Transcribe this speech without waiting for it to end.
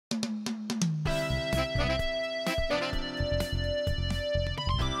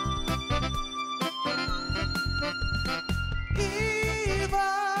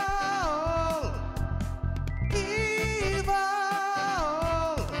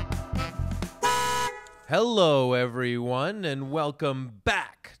Hello, everyone, and welcome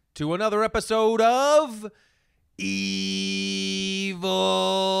back to another episode of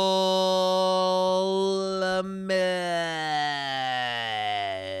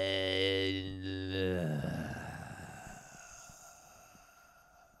Evilometer.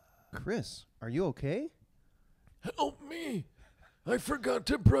 Chris, are you okay? Help me! I forgot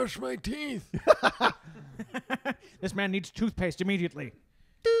to brush my teeth. This man needs toothpaste immediately.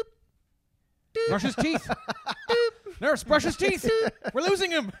 Brush his teeth. Nurse, brush his teeth. We're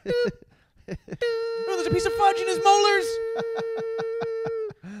losing him. Oh, there's a piece of fudge in his molars.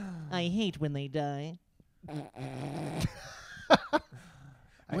 I hate when they die.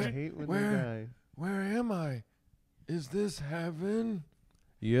 I hate when they die. Where am I? Is this heaven?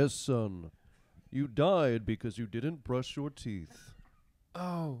 Yes, son. You died because you didn't brush your teeth.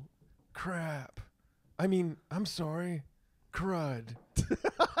 Oh, crap. I mean, I'm sorry. Crud.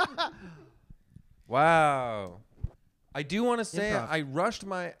 Wow. I do want to say Improv. I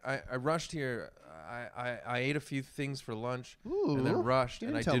rushed here. I ate a few things for lunch Ooh, and then rushed, you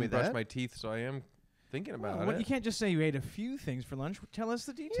and I didn't tell me didn't brush that. my teeth, so I am thinking about Well, it. you can't just say you ate a few things for lunch. Tell us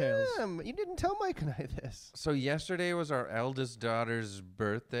the details. Yeah, you didn't tell Mike and I this. So yesterday was our eldest daughter's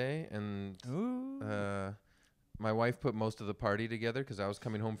birthday, and Ooh. my wife put most of the party together because I was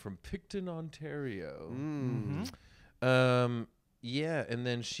coming home from Picton, Ontario. Yeah, and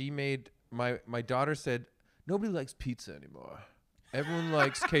then she made my daughter said nobody likes pizza anymore. Everyone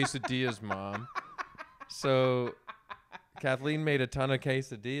likes quesadillas, Mom. So Kathleen made a ton of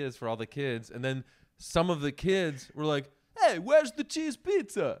quesadillas for all the kids, and then some of the kids were like, "Hey, where's the cheese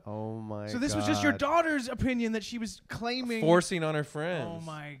pizza?" Oh my god. So this was just your daughter's opinion that she was claiming. Forcing on her friends. Oh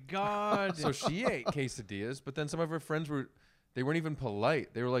my God. So she ate quesadillas, but then some of her friends they weren't even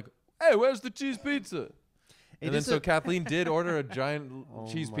polite. They were like, "Hey, where's the cheese pizza?" And then so Kathleen did order a giant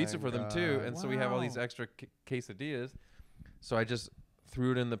cheese pizza for them too, and so we have all these Wow. extra quesadillas. So I just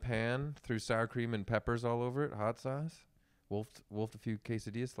threw it in the pan, threw sour cream and peppers all over it, hot sauce, wolfed a few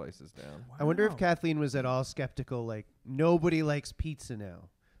quesadilla slices down. I wonder if Wow. Kathleen was at all skeptical, like, nobody likes pizza now.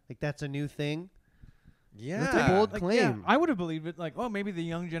 Like, that's a new thing? Yeah, That's a bold Like, claim. yeah, I would have believed it. Like, oh, maybe the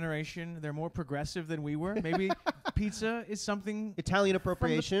young generation, they're more progressive than we were. Maybe pizza is something. Italian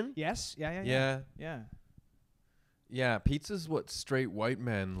appropriation? Yes. Yeah. yeah. Pizza's what straight white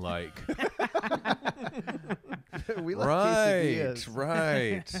men like. We like right, quesadillas.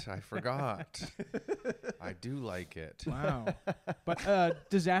 right. I forgot. I do like it. Wow. But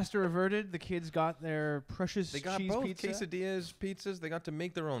disaster averted. The kids got their precious They got cheese both pizza. quesadillas, pizzas. They got to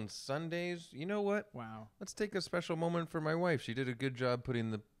make their own sundaes. You know what? Wow. Let's take a special moment for my wife. She did a good job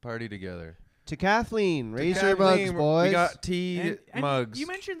putting the party together. To Kathleen, raise To your mugs, Kathleen, boys. We got tea And mugs. you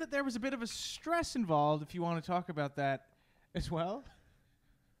mentioned that there was a bit of a stress involved. If you want to talk about that as well,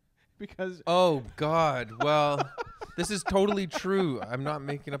 because Oh, God. Well, this is totally true. I'm not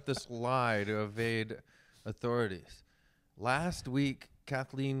making up this lie to evade authorities. Last week,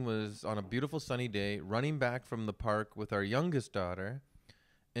 Kathleen was on a beautiful sunny day running back from the park with our youngest daughter,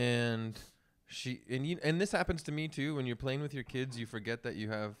 and and this happens to me too. When you're playing with your kids, you forget that you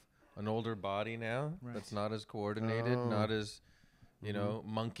have an older body now Right. that's not as coordinated, Oh. not as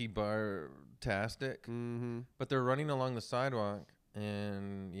monkey bar-tastic. Mm-hmm. But they're running along the sidewalk,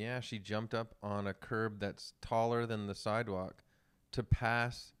 and yeah, she jumped up on a curb that's taller than the sidewalk to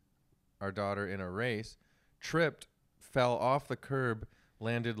pass our daughter in a race, tripped, fell off the curb,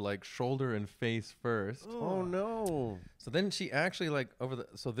 landed like shoulder and face first. Oh, no. So then she actually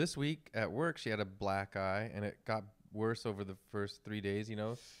so this week at work, she had a black eye, and it got worse over the first 3 days,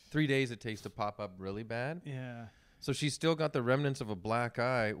 3 days it takes to pop up really bad. yeah. So she's still got the remnants of a black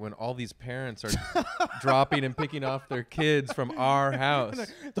eye when all these parents are dropping and picking off their kids from our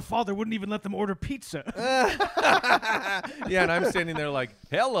house. The father wouldn't even let them order pizza. Yeah, and I'm standing there like,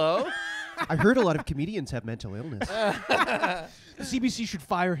 hello. I heard a lot of comedians have mental illness. The CBC should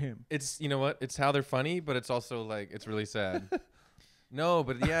fire him. It's, you know what? It's how they're funny, but it's also like, it's really sad. No,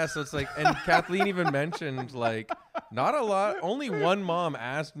 but yeah, so it's like, and Kathleen even mentioned like, not a lot. Only one mom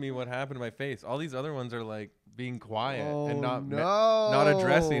asked me what happened to my face. All these other ones are like being quiet and not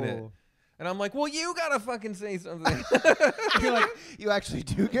addressing it. And I'm like, well, you gotta fucking say something. You're like, you actually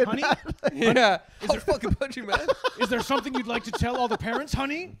do get Honey? that? Yeah. I'll fucking punch you, man. Is there something you'd like to tell all the parents,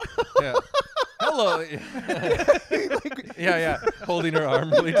 honey? Yeah. Hello. Yeah. Holding her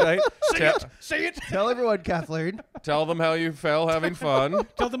arm really tight. Say it. Tell everyone, Kathleen. Tell them how you fell having fun.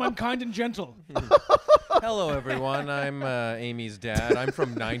 Tell them I'm kind and gentle. Hello, everyone. I'm Amy's dad. I'm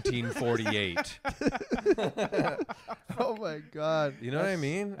from 1948. Oh, my God. You know what I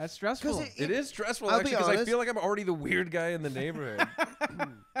mean? That's stressful. It is stressful, I'll be actually, because I honest. feel like I'm already the weird guy in the neighborhood.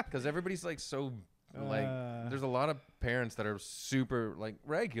 Because everybody's like so Like, there's a lot of parents that are super like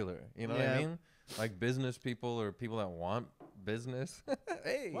regular. You know what I mean? Like business people or people that want business.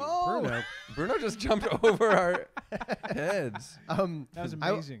 Hey, Bruno just jumped over our heads. That was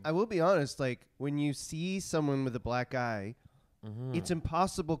amazing. I will be honest. Like when you see someone with a black eye, it's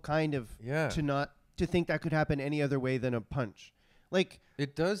impossible, kind of, to think that could happen any other way than a punch. Like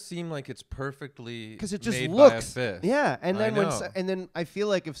it does seem like it's perfectly because it just made looks. by a fist. Yeah, and then I and then I feel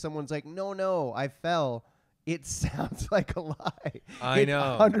like if someone's like, no, I fell. It sounds like a lie. I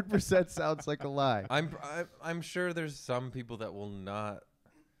know. 100% sounds like a lie. I'm sure there's some people that will not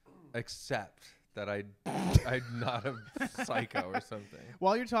accept that I'm not a psycho or something.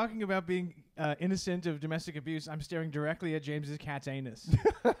 While you're talking about being innocent of domestic abuse, I'm staring directly at James's cat's anus.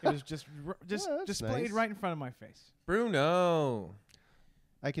 It was just displayed nice. right in front of my face. Bruno,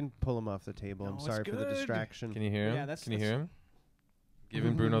 I can pull him off the table. No, I'm it's sorry for the good. distraction. can you hear him? Yeah, Can you hear him?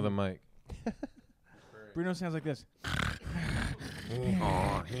 Giving Bruno the mic. Bruno sounds like this.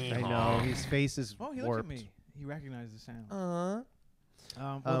 I know his face is Oh, he looked warped. at me. He recognized the sound.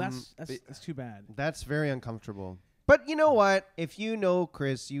 Well, that's too bad. That's very uncomfortable. But you know what? If you know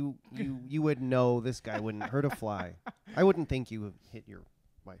Chris, you would know this guy wouldn't hurt a fly. I wouldn't think you would hit your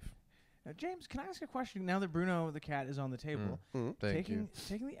wife. James, can I ask a question? Now that Bruno the cat is on the table, Thank you.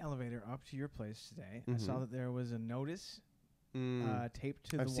 taking the elevator up to your place today, I saw that there was a notice taped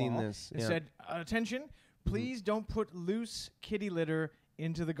to the wall. I've seen this. It said, "Attention, please don't put loose kitty litter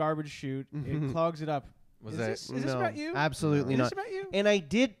into the garbage chute. It clogs it up." Was is that this about you? Absolutely Is not. this about you? And I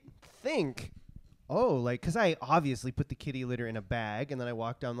did think, because I obviously put the kitty litter in a bag and then I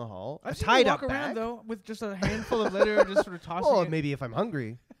walked down the hall. I've A seen tied you up walk around bag. though with just a handful of litter, just sort of tossing Oh, it. maybe if I'm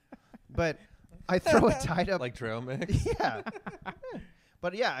hungry. But I throw a tied up. like trail mix? Yeah.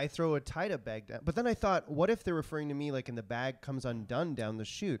 But yeah, I throw a tied up bag down. But then I thought, what if they're referring to me like in the bag comes undone down the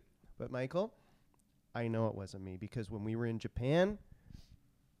chute? But Michael, I know it wasn't me because when we were in Japan,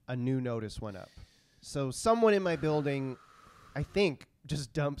 a new notice went up. So someone in my building, I think,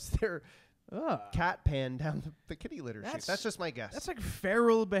 just dumps their cat pan down the kitty litter chute. That's just my guess. That's like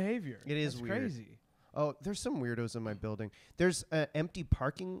feral behavior. It is That's weird. crazy. Oh, there's some weirdos in my building. There's an empty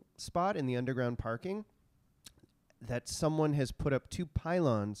parking spot in the underground parking that someone has put up 2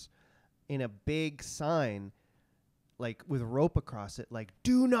 pylons in a big sign, like with rope across it, like,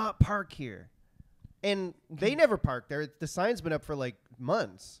 do not park here. And they never park there. The sign's been up for like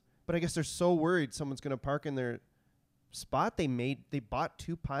months. But I guess they're so worried someone's going to park in their spot. They bought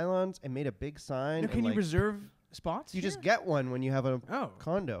 2 pylons and made a big sign. Now, can you reserve spots? You here? just get one when you have a Oh.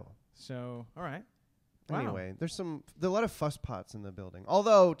 condo. So, all right. Wow. Anyway, there's a lot of fuss pots in the building.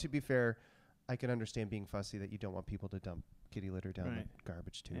 Although, to be fair, I can understand being fussy that you don't want people to dump kitty litter down the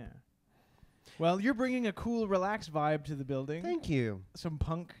garbage tube. Yeah. Well, you're bringing a cool, relaxed vibe to the building. Thank you. Some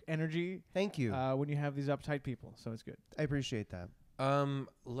punk energy. Thank you. When you have these uptight people, so it's good. I appreciate that.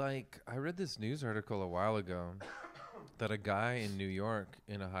 Like I read this news article a while ago that a guy in New York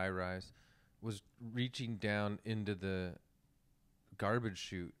in a high rise was reaching down into the garbage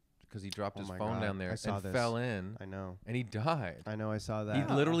chute because he dropped his my phone God. down there I saw and this. fell in I know. and he died. I know. I saw that.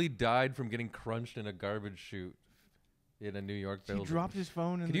 He literally died from getting crunched in a garbage chute in a New York building. He dropped his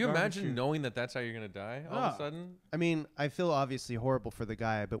phone in Can the you garbage imagine chute. knowing that that's how you're going to die all of a sudden? I mean, I feel obviously horrible for the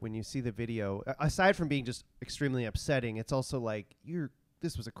guy, but when you see the video, aside from being just extremely upsetting, it's also like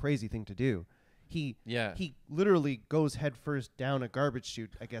this was a crazy thing to do. He literally goes headfirst down a garbage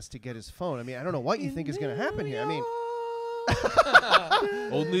chute, I guess, to get his phone. I mean, I don't know what you think is going to happen here. I mean,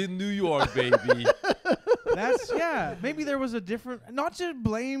 only in New York, baby. Maybe there was a different. Not to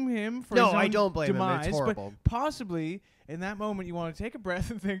blame him for No, his own I don't blame him. demise, It's horrible. But possibly in that moment you want to take a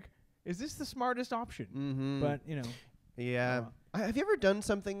breath and think, "Is this the smartest option?" But yeah. Have you ever done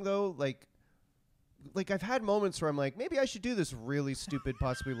something though, like I've had moments where I'm like, maybe I should do this really stupid,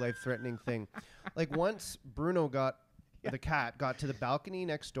 possibly life-threatening thing. Like once Bruno the cat got to the balcony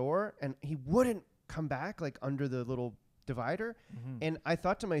next door and he wouldn't come back like under the little divider. And I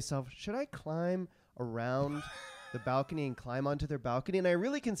thought to myself, should I climb around the balcony and climb onto their balcony? And I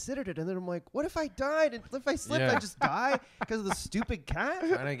really considered it. And then I'm like, what if I died? And if I slipped, I just die because of the stupid cat?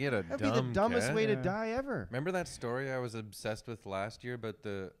 Trying to get a That'd be the dumbest cat. way to die ever. Remember that story I was obsessed with last year about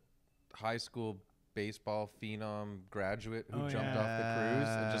the high school baseball phenom graduate who jumped off the cruise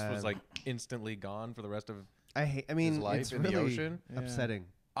and just was like instantly gone for the rest of his life it's in really the ocean? upsetting.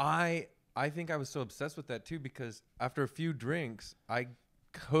 I think I was so obsessed with that too because after a few drinks, I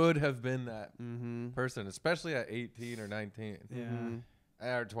could have been that person, especially at 18 or 19.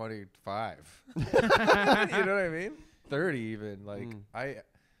 Yeah. Or 25. You know what I mean? 30 even. Like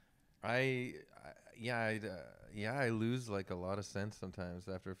I lose like a lot of sense sometimes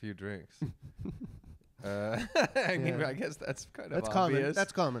after a few drinks. I mean, Yeah. I guess that's kind That's of common. obvious.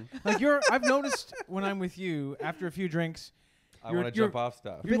 That's common. Like I've noticed when I'm with you after a few drinks, I want to you're- jump off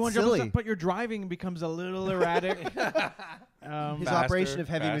stuff. bit you want to jump silly. stuff, but your driving becomes a little erratic. His Faster, operation of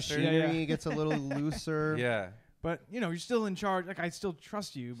heavy faster. machinery Yeah. gets a little looser. Yeah. But you're still in charge. Like I still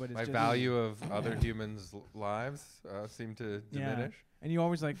trust you, but it's My just value of other humans' lives seem to Yeah. diminish. And you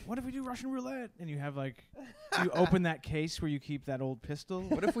always like, what if we do Russian roulette? And you have like, you open that case where you keep that old pistol.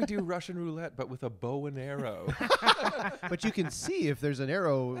 What if we do Russian roulette but with a bow and arrow? But you can see if there's an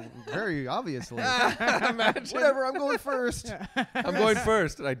arrow very obviously. Imagine. Whatever, I'm going first. I'm going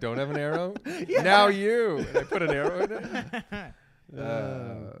first, and I don't have an arrow. Now you. And I put an arrow in it.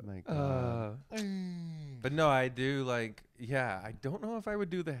 My God. But no, I do like. Yeah, I don't know if I would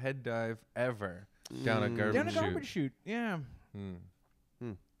do the head dive ever down a garbage Down a chute. garbage chute. Yeah.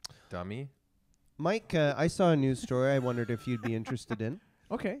 Dummy. Mike, I saw a news story I wondered if you'd be interested in.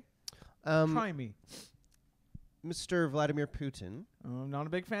 Okay. Try me. Mr. Vladimir Putin. I'm not a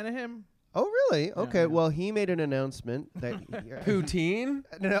big fan of him. Oh, really? Okay, yeah. well, he made an announcement that... Poutine?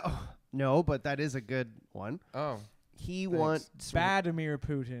 No, but that is a good one. Oh. He Thanks. wants... Vladimir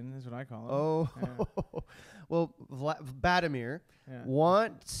Putin is what I call him. Oh, Yeah. well, Vladimir Yeah.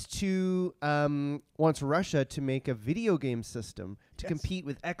 wants Russia to make a video game system to Yes. compete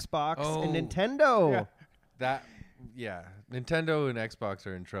with Xbox Oh. and Nintendo. Yeah. Nintendo and Xbox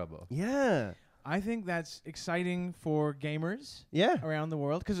are in trouble. Yeah. I think that's exciting for gamers Yeah. around the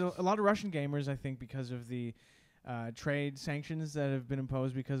world because a lot of Russian gamers, I think, because of the trade sanctions that have been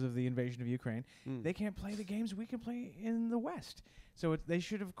imposed because of the invasion of Ukraine, they can't play the games we can play in the West. So they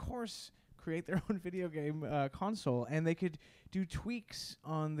should, of course, create their own video game console, and they could do tweaks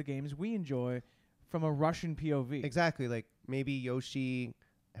on the games we enjoy from a Russian POV. Exactly. Like maybe Yoshi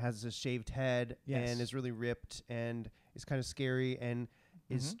has a shaved head Yes. and is really ripped and is kind of scary and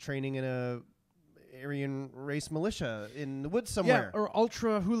is Mhm. training in a Aryan race militia in the woods Yeah, somewhere. or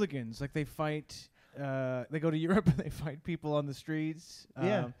ultra hooligans. Like they fight, they go to Europe and they fight people on the streets.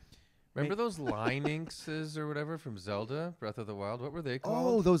 Yeah. Remember those line inks or whatever from Zelda, Breath of the Wild? What were they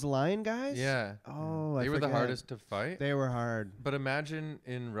called? Oh, those lion guys? Yeah. Oh, They I were the forget. hardest to fight. They were hard. But imagine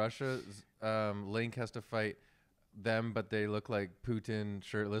in Russia, Link has to fight them, but they look like Putin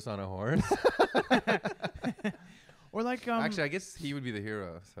shirtless on a horse. Or like Actually, I guess he would be the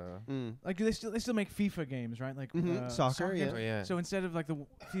hero. So like they still make FIFA games, right? Like Soccer, yeah. Oh, yeah. So instead of like the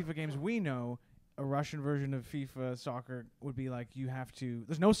FIFA games we know, a Russian version of FIFA soccer would be like you have to.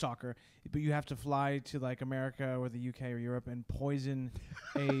 There's no soccer, but you have to fly to like America or the UK or Europe and poison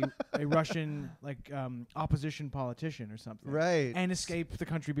a Russian like opposition politician or something, Right. and escape the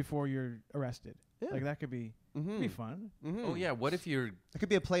country before you're arrested. Yeah. Like that could be Mm-hmm. be fun. Oh yeah. What if It could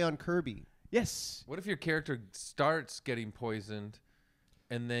be a play on Kirby. Yes. What if your character starts getting poisoned,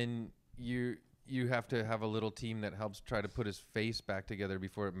 and then you have to have a little team that helps try to put his face back together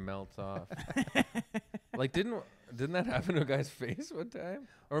before it melts off? Like didn't that happen to a guy's face one time?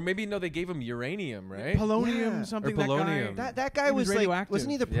 Or maybe no, they gave him uranium, right? Polonium, Yeah. something. Or polonium. That guy He was was like, radioactive.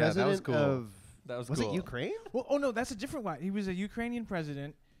 wasn't he the Yeah, that was president cool. of? That was Was cool. it Ukraine? Well, oh no, that's a different one. He was a Ukrainian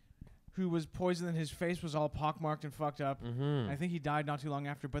president who was poisoned and his face was all pockmarked and fucked up. Mm-hmm. I think he died not too long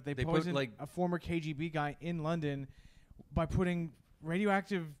after, but they They put, poisoned like- a former KGB guy in London by putting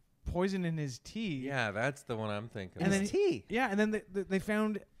radioactive poison in his tea. Yeah, that's the one I'm thinking. And of. then His tea. Yeah, and then they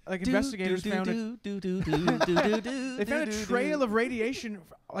found investigators found they found a trail of radiation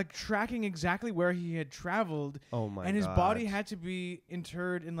like tracking exactly where he had traveled, Oh my god. and his body had to be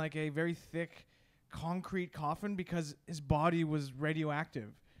interred in like a very thick concrete coffin because his body was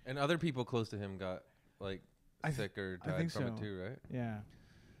radioactive. And other people close to him got like sick or I died think from it so. too, right? Yeah.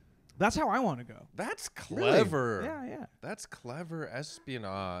 That's how I want to go. That's clever. Yeah, yeah. That's clever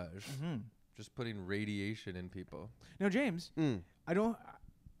espionage. Mm-hmm. Just putting radiation in people. Now, James, Mm. I don't.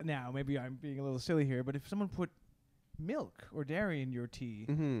 Now, maybe I'm being a little silly here, but if someone put milk or dairy in your tea,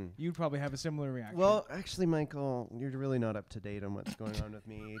 Mm-hmm. you'd probably have a similar reaction. Well, actually, Michael, you're really not up to date on what's going on with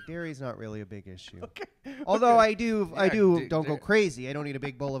me. Dairy's not really a big issue. Although I Yeah, don't go crazy. I don't eat a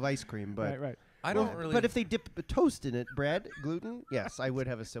big bowl of ice cream, but right. I don't really. But if they dip toast in it, bread, gluten, yes, I would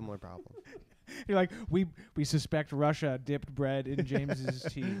have a similar problem. You're like, we suspect Russia dipped bread in James's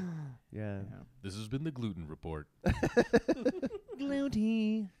tea. Yeah. This has been the Gluten Report.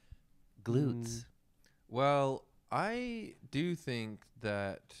 Glutey. glutes. Well, I do think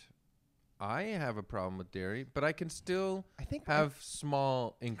that I have a problem with dairy, but I can still I think have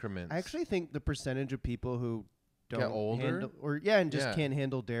small increments. I actually think the percentage of people who Get don't older? handle, or and just Yeah. can't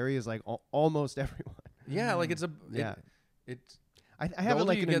handle dairy is like almost everyone. yeah, like it's a Yeah. It's I the have it older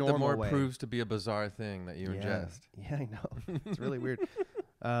like you in a get, the normal more way. proves to be a bizarre thing that you ingest. Yeah, I know. It's really weird.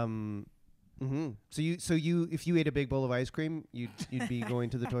 So you, if you ate a big bowl of ice cream, you'd be going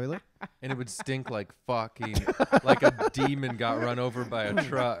to the toilet. And it would stink like fucking, like a demon got run over by a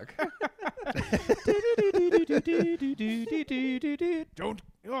truck. Don't.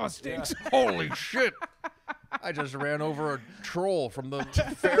 Oh, it stinks. Holy shit! I just ran over a troll from the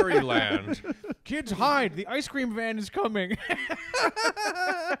fairyland. Kids, hide! The ice cream van is coming.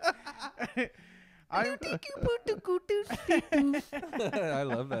 I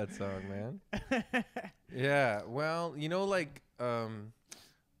love that song, man. Yeah, well, you know, like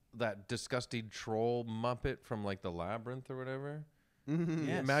that disgusting troll Muppet from like the Labyrinth or whatever.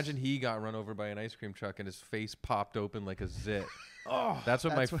 Yes. Imagine he got run over by an ice cream truck and his face popped open like a zit. Oh, That's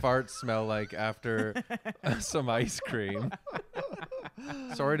what my farts smell like after some ice cream.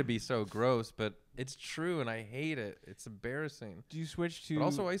 Sorry to be so gross, but it's true, and I hate it. It's embarrassing. do you switch to? But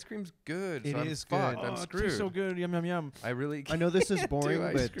also, ice cream's good. It so I'm is fucked. good. I'm Oh, it screwed. tastes so good. Yum yum yum. I really. I know this is can't boring, do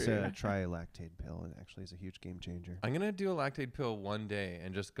ice but cream. try a lactate pill. It actually is a huge game changer. I'm gonna do a lactate pill one day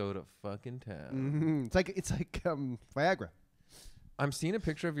and just go to fucking town. It's like Viagra. I'm seeing a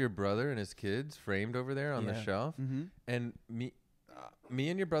picture of your brother and his kids framed over there on the shelf, and me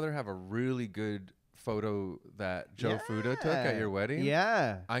and your brother have a really good photo that Joe Fuda took at your wedding.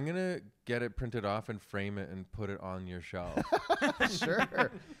 Yeah. I'm gonna get it printed off and frame it and put it on your shelf. Sure.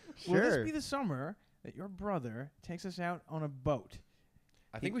 Will this be the summer that your brother takes us out on a boat?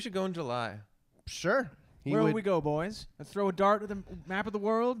 I think we should go in July. Sure. Where will we go, boys? Let's throw a dart at the map of the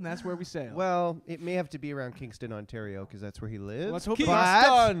world, and that's where we sail. Well, it may have to be around Kingston, Ontario, because that's where he lives. Let's hope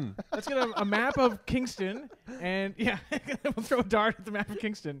Kingston! Let's get a map of Kingston, and we'll throw a dart at the map of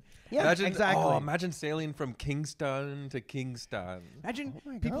Kingston. Yeah, Imagine, exactly. Oh, imagine sailing from Kingston to Kingston. Imagine Oh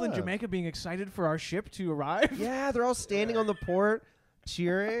my people in God. Jamaica being excited for our ship to arrive. Yeah, they're all standing on the port,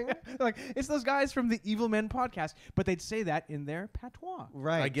 cheering. Like, it's those guys from the Evil Men podcast, but they'd say that in their patois.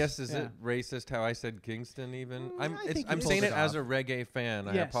 Right. I guess is Yeah. it racist how I said Kingston even? I think I'm you saying pulled it it as off. a reggae fan.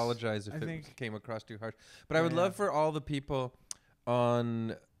 I Yes, apologize if I it think- came across too harsh. But I would Yeah. love for all the people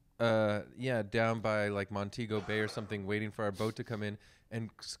on down by like Montego Bay or something waiting for our boat to come in, and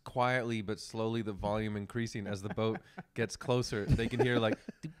quietly but slowly the volume increasing as the boat gets closer. They can hear like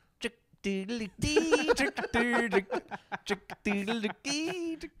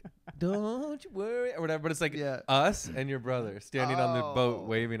don't you worry or whatever, but it's like us and your brother standing on the boat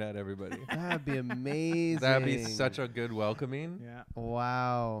waving at everybody. That'd be amazing. That'd be such a good welcoming. Yeah.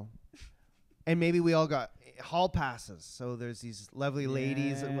 Wow. And maybe we all got hall passes. So there's these lovely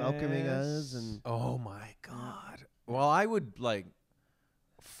ladies welcoming us. And Oh my God. Well, I would like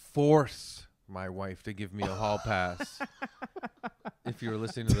force my wife to give me a hall pass. If you were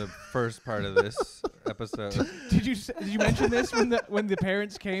listening to the first part of this episode. Did you mention this when the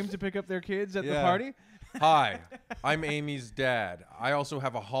parents came to pick up their kids at the Yeah. party? Hi, I'm Amy's dad. I also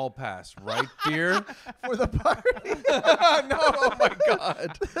have a hall pass, right, dear? for the party. No, oh my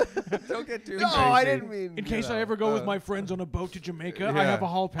God. Don't get too No, crazy. I didn't mean. In case I ever go with my friends on a boat to Jamaica, I yeah. have a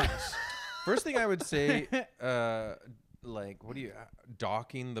hall pass. First thing I would say, like, what do you,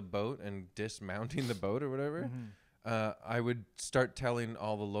 docking the boat and dismounting the boat or whatever? I would start telling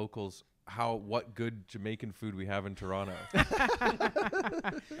all the locals what good Jamaican food we have in Toronto.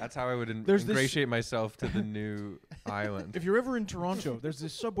 That's how I would There's this- ingratiate myself to the new island. If you're ever in Toronto, there's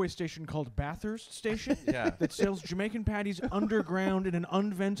this subway station called Bathurst Station Yeah. that sells Jamaican patties underground in an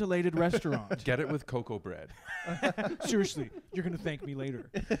unventilated restaurant. Get it with cocoa bread. Seriously, you're going to thank me later.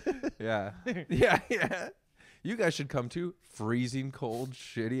 Yeah. Yeah. You guys should come to freezing cold,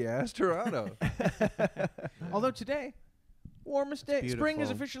 shitty ass Toronto. Although today, warmest day. Spring is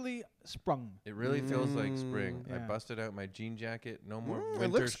beautiful. officially sprung. It really feels like spring. I Yeah. busted out my jean jacket. No more It winter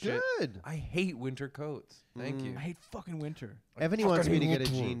looks shit. good. I hate winter coats. Thank you. I hate fucking winter. Ebony wants me to fucking get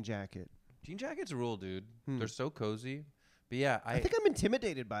a hate jean jacket. Jean jackets rule, dude. They're so cozy. But yeah, I think I'm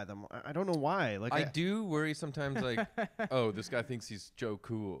intimidated by them. I don't know why. Like I do worry sometimes, like, oh, this guy thinks he's Joe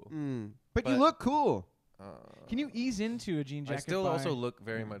Cool. but you but- look cool. Can you ease into a jean jacket? I still also look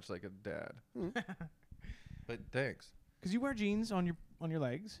very much like a dad. But thanks. because you wear jeans on your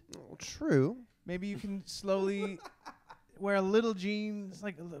legs. Oh, true. Maybe you can slowly wear a little jeans,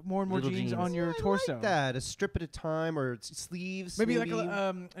 like more and more Little jeans jeans. on your I torso. like that. A strip at a time, or sleeves. Maybe like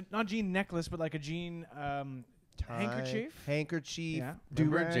a not jean necklace, but like a jean tie, handkerchief. Remember Yeah.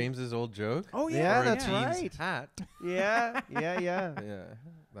 Remember James's old joke? Oh Yeah, Or that's a jeans right. hat. Yeah. Yeah,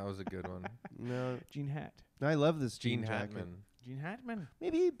 that was a good one. No, Jean hat. I love this Gene jean jacket. Hatman. Jean Hatman.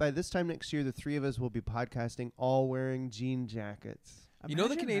 Maybe by this time next year, the three of us will be podcasting all wearing jean jackets. You know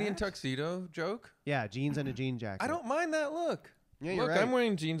the Imagine Canadian that. tuxedo joke? Yeah, jeans and a jean jacket. I don't mind that look. Yeah, you're Look, right. I'm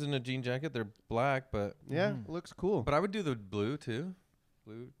wearing jeans and a jean jacket. They're black, but Yeah, looks cool. I would do the blue too.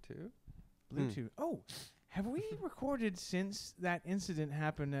 Blue too. Bluetooth. Oh, have we recorded since that incident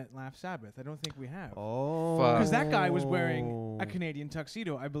happened at Laugh Sabbath? I don't think we have. Oh. Because that guy was wearing a Canadian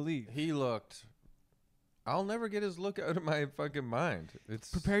tuxedo, I believe. He looked. I'll never get his look out of my fucking mind.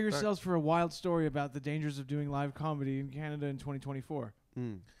 It's Prepare yourselves for a wild story about the dangers of doing live comedy in Canada in 2024.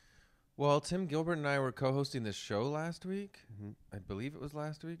 Well, Tim Gilbert and I were co-hosting this show last week. Mhm. I believe it was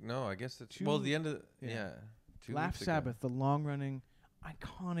last week. No, I guess it's Two- the end of yeah. 2 Laugh weeks ago. Sabbath, the long-running,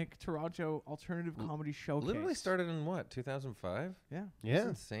 iconic Toronto alternative comedy showcase. Literally started in what, 2005? Yeah. That's Yeah.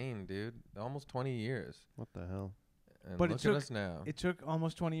 insane, dude. Almost 20 years. What the hell? And But it look took- at us now. It took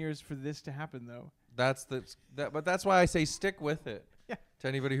almost 20 years for this to happen, though. But that's why I say stick with it. Yeah. To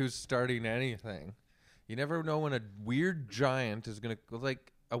anybody who's starting anything, you never know when a weird giant is gonna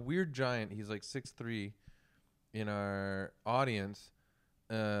like a weird giant. He's like 6'3" in our audience.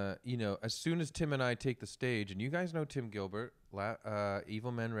 As soon as Tim and I take the stage, and you guys know Tim Gilbert,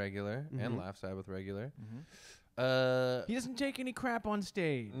 Evil Men regular and Mhm. Laugh Sabbath regular. He doesn't take any crap on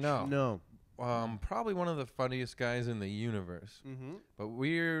stage. No, No. probably one of the funniest guys in the universe. Mm-hmm. But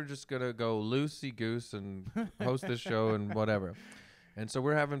we're just gonna go loosey goose and host this show and whatever. And so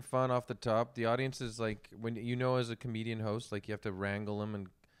we're having fun off the top. The audience is like, when as a comedian host, like you have to wrangle them and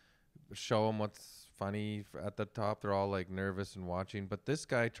show them what's funny at the top. They're all like nervous and watching. But this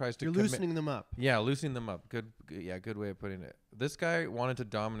guy tries to You're loosening them up. Yeah, loosening them up. Good way of putting it. This guy wanted to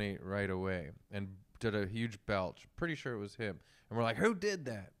dominate right away and did a huge belch. Pretty sure it was him. And we're like, who did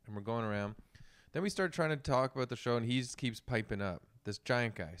that? And we're going around. Then we start trying to talk about the show, and he keeps piping up. This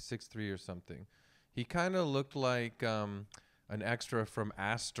giant guy, 6'3" or something. He kind of looked like an extra from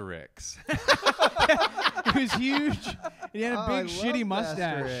Asterix. He was huge. And he had a Oh, big I shitty love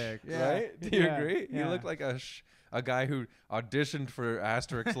mustache. Asterix. Yeah. Right? Do you Yeah, agree? He yeah. looked like a guy who auditioned for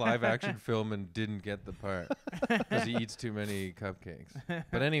Asterix live action film and didn't get the part because he eats too many cupcakes.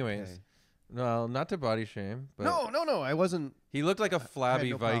 But anyways, Okay. well, not to body shame, but No. I wasn't. he looked like a flabby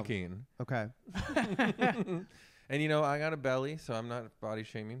no problem. Viking. Okay. And I got a belly, so I'm not body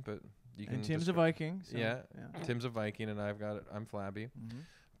shaming, but you can. And Tim's a descri- Viking. So, Yeah. Tim's a Viking, and I'm flabby. Mhm.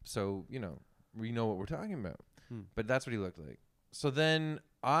 So we know what we're talking about. Hmm. But that's what he looked like. So then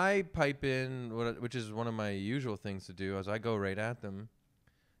I pipe in, which is one of my usual things to do, as I go right at them,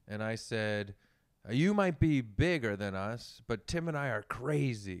 and I said, "You might be bigger than us, but Tim and I are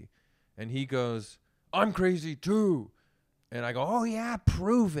crazy." And he goes, "I'm crazy too." And I go, "Oh yeah,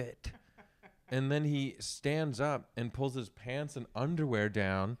 prove it." And then he stands up and pulls his pants and underwear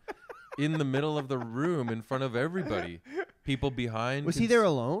down in the middle of the room in front of everybody. People behind. Was he there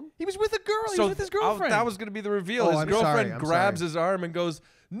alone? He was with a girl. He was with his girlfriend. That was going to be the reveal. Oh, His I'm girlfriend sorry, I'm grabs sorry. his arm and goes,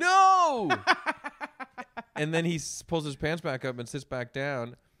 "No!" And then he pulls his pants back up and sits back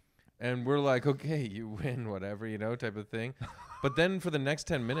down. And we're like, "Okay, you win, whatever, type of thing." But then for the next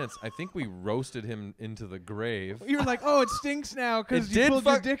 10 minutes, I think we roasted him into the grave. You were like, oh, it stinks now because It you did pulled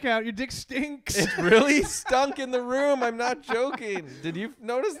your fuck- dick out. Your dick stinks. It really stunk in the room. I'm not joking. Did you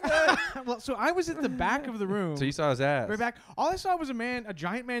notice that? Well, so I was at the back of the room. So you saw his ass. Very back. All I saw was a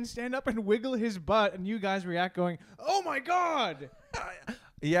giant man stand up and wiggle his butt, and you guys react going, "Oh my god!"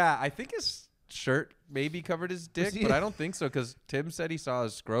 Yeah, I think his shirt maybe covered his dick, he- but I don't think so because Tim said he saw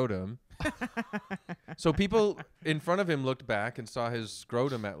his scrotum. So people in front of him looked back and saw his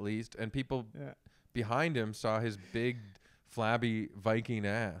scrotum at least, and people Yeah. behind him saw his big, flabby Viking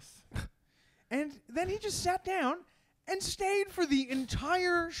ass. And then he just sat down and stayed for the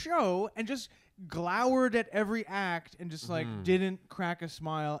entire show and just glowered at every act and just like didn't crack a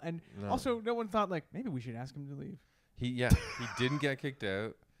smile. And No. also, no one thought like maybe we should ask him to leave. He didn't get kicked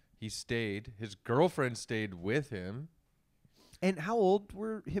out. He stayed. His girlfriend stayed with him. And how old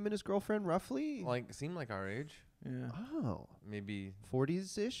were him and his girlfriend roughly? Seemed like our age. Yeah. Oh, Maybe,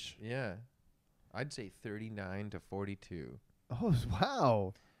 40s ish. yeah. I'd say 39 to 42. Oh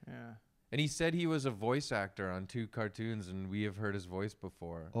wow. Yeah. And he said he was a voice actor on 2 cartoons, and we have heard his voice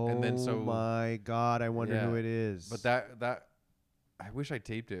before. Oh and then my God! I wonder who Yeah. it is. But that I wish I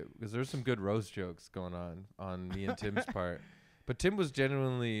taped it because there's some good roast jokes going on me and Tim's part. But Tim was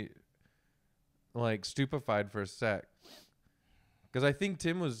genuinely like stupefied for a sec. Because I think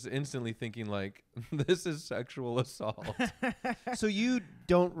Tim was instantly thinking like, this is sexual assault. So you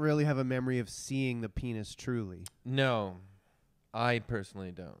don't really have a memory of seeing the penis truly. No, I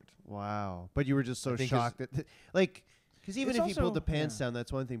personally don't. Wow. But you were just so I think shocked that, like, because even It's if he pulled also- the pants yeah. down,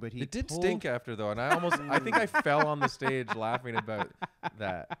 that's one thing. But he It did pulled stink after though, and I think I fell on the stage laughing about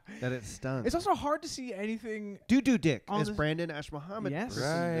that. that it stunk. It's also hard to see anything. Doo-doo dick, on as this- Brandon Ash Muhammad. Yes.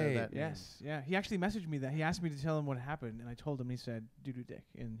 christened, Right. that name. Yes. Yeah. He actually messaged me that. He asked me to tell him what happened, and I told him. He said doo-doo dick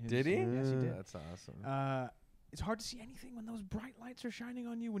in his. Did he? Yes, he did. That's awesome. it's hard to see anything when those bright lights are shining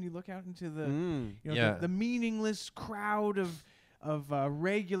on you. When you look out into the Yeah. the meaningless crowd of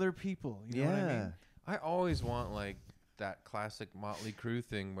regular people. You know what I mean? I always want like that classic Motley Crue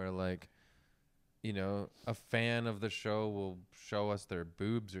thing where like, you know, a fan of the show will show us their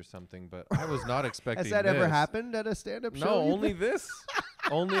boobs or something, but I was not expecting Has that ever happened at a stand-up show? No, only this.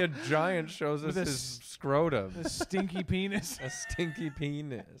 Only a giant shows us With a his scrotum. The stinky penis. A stinky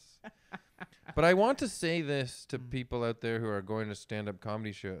penis. But I want to say this to people out there who are going to stand-up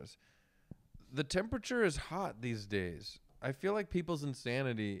comedy shows. The temperature is hot these days. I feel like people's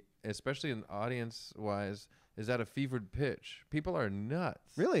insanity, especially in audience-wise, is at a fevered pitch. People are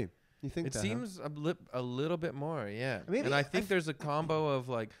nuts. Really? You think It that, seems a little bit more, yeah. Maybe and I think there's a combo of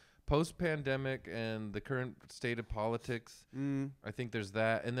like post-pandemic and the current state of politics. I think there's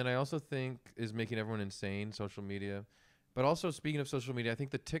that. And then I also think is making everyone insane, social media. But also, speaking of social media, I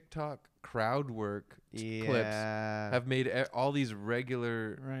think the TikTok crowd work clips have made all these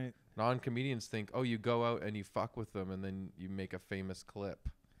regular non-comedians think, oh, you go out and you fuck with them and then you make a famous clip.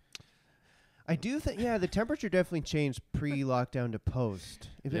 I do think, the temperature definitely changed pre-lockdown to post.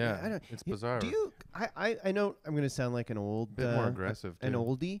 It's bizarre. I know I'm going to sound like an old... bit more aggressive, too. An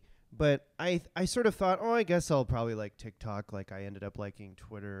oldie, but I sort of thought, I guess I'll probably like TikTok like I ended up liking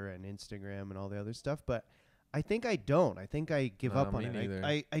Twitter and Instagram and all the other stuff, but I think I don't. I think I give up on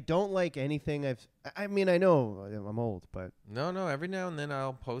it. I don't like anything I mean, I know I'm old, but... No, every now and then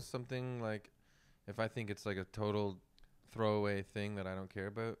I'll post something like if I think it's like a total throwaway thing that I don't care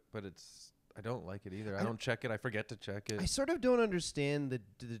about, but I don't like it either. I don't check it. I forget to check it. I sort of don't understand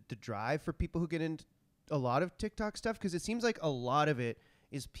the drive for people who get into a lot of TikTok stuff, because it seems like a lot of it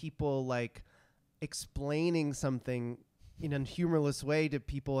is people like explaining something in a humorless way to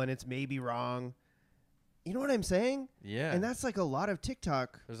people, and it's maybe wrong. You know what I'm saying? Yeah. And that's like a lot of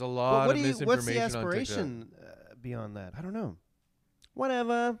TikTok. There's a lot of misinformation. What's the aspiration beyond that? I don't know.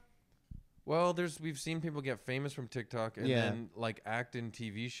 Whatever. Well, we've seen people get famous from TikTok and then like act in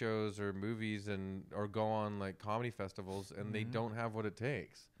TV shows or movies or go on like comedy festivals, and they don't have what it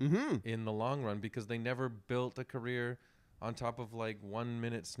takes in the long run because they never built a career on top of like 1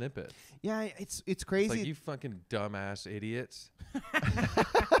 minute snippets. Yeah, it's crazy. It's like, you fucking dumbass idiots.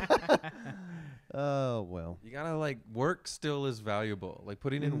 Oh, well. You gotta like, work still is valuable. Like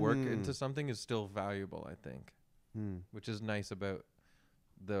putting in work into something is still valuable, I think, which is nice about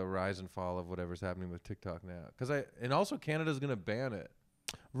the rise and fall of whatever's happening with TikTok now. And also Canada's going to ban it.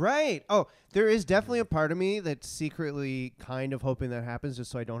 Right. Oh, there is definitely a part of me that's secretly kind of hoping that happens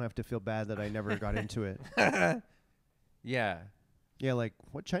just so I don't have to feel bad that I never got into it. Yeah. Yeah, like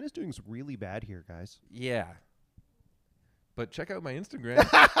what China's doing is really bad here, guys. Yeah. But check out my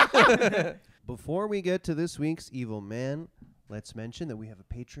Instagram. Before we get to this week's Evil Man, let's mention that we have a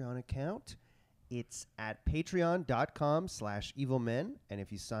Patreon account. It's at patreon.com/evilmen. And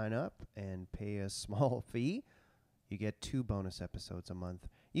if you sign up and pay a small fee, you get 2 bonus episodes a month.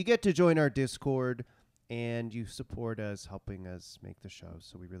 You get to join our Discord, and you support us, helping us make the show.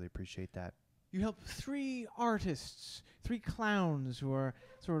 So we really appreciate that. You help 3 artists, 3 clowns who are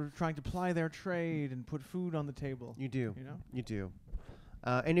sort of trying to ply their trade and put food on the table. You do. You know? You do.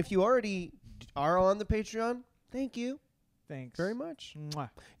 And if you already are on the Patreon, thank you. Thanks very much. Mwah.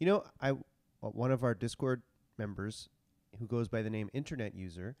 You know, one of our Discord members, who goes by the name Internet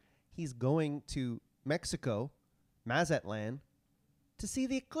User, he's going to Mexico, Mazatlan, to see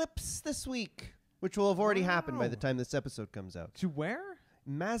the eclipse this week, which will have already happened by the time this episode comes out. To where?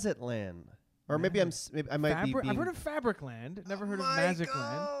 Mazatlan. Or maybe I might be being... I've heard of Fabricland. Never heard of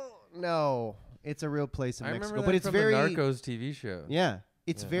Mazatlan. No, it's a real place in I Mexico. remember But that it's from very... the Narcos TV show. Yeah.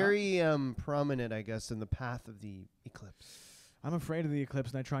 It's very prominent, I guess, in the path of the eclipse. I'm afraid of the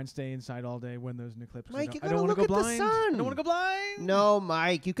eclipse, and I try and stay inside all day when there's an eclipse. Mike, I don't want to go blind. The sun. I don't want to go blind. No,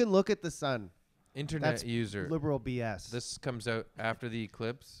 Mike, you can look at the sun. Internet user. Liberal BS. This comes out after the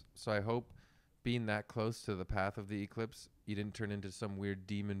eclipse, so I hope being that close to the path of the eclipse, you didn't turn into some weird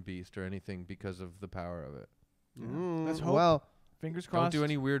demon beast or anything because of the power of it. Let's hope. Well, fingers crossed. Don't do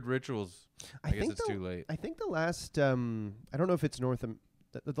any weird rituals. I guess it's too late. I think the last, I don't know if it's the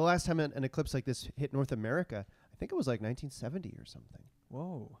last time an eclipse like this hit North America, I think it was like 1970 or something.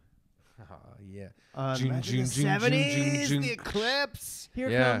 Whoa. Yeah. Imagine the 70s, the eclipse. Here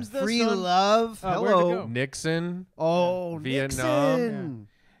Yeah. comes the Free sun. love. Where'd it Hello. go? Nixon. Oh, Vietnam. Nixon.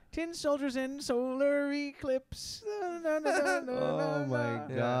 Tin soldiers in solar eclipse. Oh, my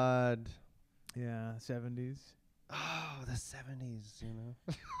God. Yeah, 70s. Oh, the 70s, you know.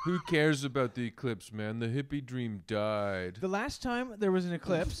 Who cares about the eclipse, man? The hippie dream died. The last time there was an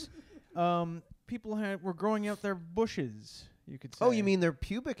eclipse, people were growing out their bushes, you could say. Oh, you mean their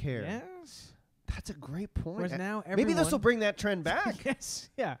pubic hair? Yes. That's a great point. Whereas now Maybe this will everyone- bring that trend back. Yes,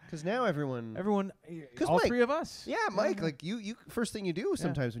 yeah. Because now everyone, All Mike- three of us. yeah, Mike, like you, first thing you do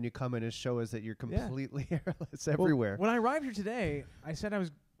sometimes when you come in is show us that you're completely hairless Well, everywhere. When I arrived here today, I said I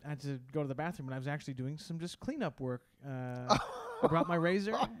had to go to the bathroom, and I was actually doing some just cleanup work. I brought my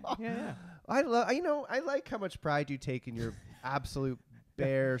razor. Yeah. I like how much pride you take in your absolute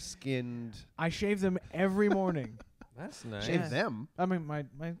bare-skinned. I shave them every morning. That's nice. Shave them. I mean, my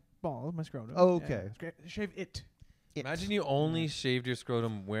balls, my scrotum. Oh, okay. Shave it. Imagine you only shaved your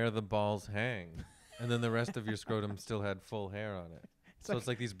scrotum where the balls hang, and then the rest of your scrotum still had full hair on it. So it's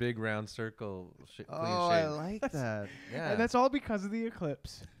like these big round circle clean Oh, I shaves. like that. Yeah. And that's all because of the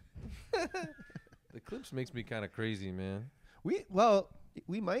eclipse. The eclipse makes me kind of crazy, man. We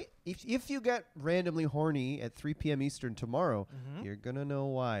might if you get randomly horny at 3 p.m. Eastern tomorrow, you're gonna know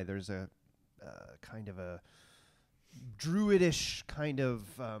why. There's a kind of a druidish kind of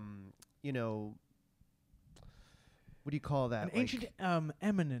what do you call that? An Like, ancient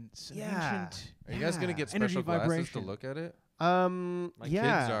eminence. An Yeah. ancient Are you guys gonna get Energy special glasses to vibration. look at it? My My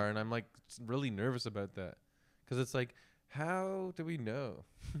kids are, and I'm like really nervous about that because it's like, how do we know?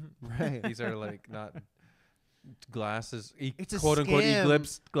 Right. These are like not glasses, It's a quote unquote scam.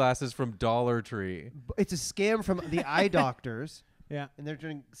 eclipse glasses from Dollar Tree. It's a scam from the eye doctors. Yeah. And they're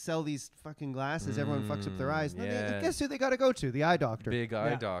trying to sell these fucking glasses. Everyone fucks up their eyes. And then yeah. guess who they got to go to? The eye doctor. Big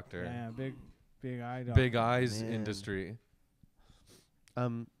eye doctor. Yeah, big eye dog. Big eyes Man. industry.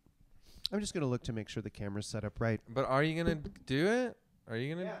 I'm just gonna look to make sure the camera's set up right. But are you gonna do it? Are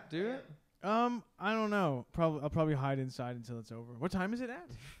you gonna do it? I don't know. I'll probably hide inside until it's over. What time is it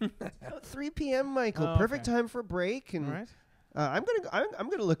at? 3 p.m. Michael, Oh, perfect okay. time for a break. And All right. I'm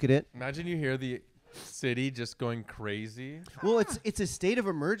gonna look at it. Imagine you hear the city just going crazy. Well, it's a state of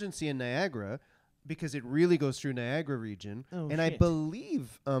emergency in Niagara because it really goes through Niagara region, Oh, and I shit.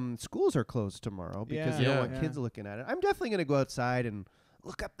 believe schools are closed tomorrow because you Yeah. don't want Yeah. kids looking at it. I'm definitely gonna go outside and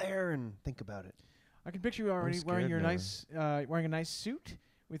look up there and think about it. I can picture you already wearing scared your now. wearing a nice suit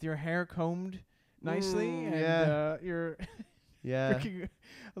with your hair combed nicely, and yeah. you're Yeah. drinking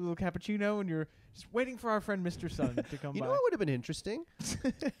a little cappuccino, and you're just waiting for our friend Mr. Sun to come You by. know what would have been interesting?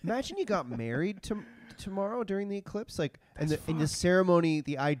 Imagine you got married tomorrow during the eclipse, like, and in the ceremony,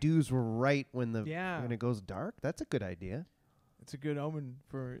 the I do's were right when when it goes dark. That's a good idea. It's a good omen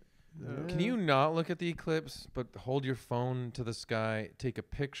for. Can you not look at the eclipse, but hold your phone to the sky, take a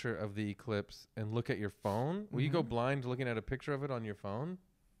picture of the eclipse, and look at your phone? Will you go blind looking at a picture of it on your phone?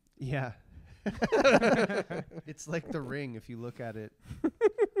 Yeah. It's like the ring if you look at it.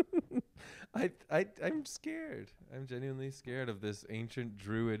 I'm scared. I'm genuinely scared of this ancient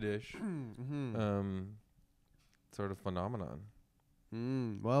druidish sort of phenomenon.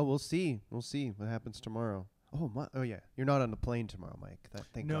 Well, we'll see. We'll see what happens tomorrow. Oh yeah. You're not on the plane tomorrow, Mike.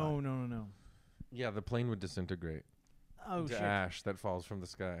 Thank God. No. Yeah, the plane would disintegrate Oh to shit! ash that falls from the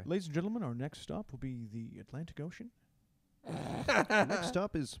sky. Ladies and gentlemen, our next stop will be the Atlantic Ocean. The next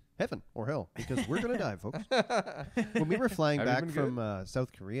stop is heaven or hell because we're gonna die, folks. When we were flying Have you back been from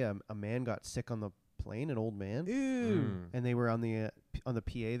South Korea, a man got sick on the plane, an old man, and they were on the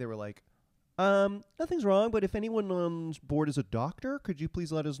PA. They were like, "Nothing's wrong, but if anyone on board is a doctor, could you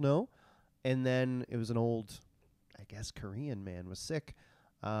please let us know?" And then it was an old, I guess, Korean man was sick.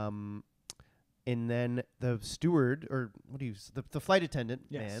 And then the steward, or the flight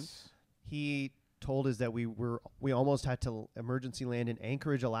attendant man, he told us that we almost had to emergency land in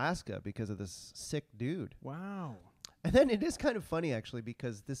Anchorage, Alaska because of this sick dude. Wow. And then it is kind of funny actually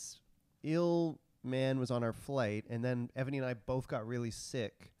because this ill man was on our flight, and then Ebony and I both got really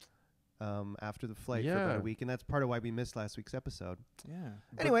sick after the flight for about a week, and that's part of why we missed last week's episode. Yeah.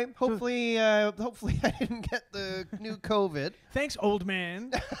 Anyway, hopefully I didn't get the new COVID. Thanks, old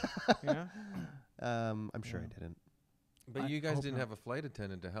man. Yeah. I'm sure I didn't. But I you guys hope didn't not. have a flight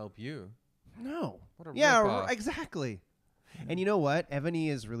attendant to help you. No. What a Yeah, rip-off. exactly. And you know what? Ebony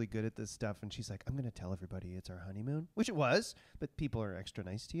is really good at this stuff, and she's like, I'm going to tell everybody it's our honeymoon, which it was, but people are extra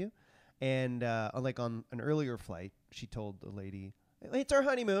nice to you. And like on an earlier flight, she told the lady, it's our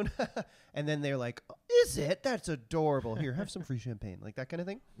honeymoon. And then they're like, is it? That's adorable. Here, have some free champagne. Like that kind of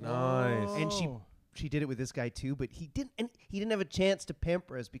thing. Nice. And she did it with this guy too, but he didn't have a chance to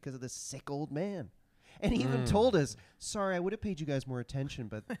pamper us because of this sick old man. And he even told us, sorry, I would have paid you guys more attention,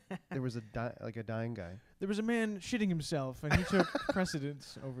 but there was a dying guy. There was a man shitting himself, and he took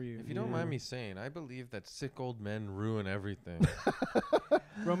precedence over you. If you don't mind me saying, I believe that sick old men ruin everything.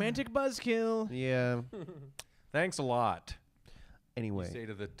 Romantic buzzkill. Yeah. Thanks a lot. You Anyway. say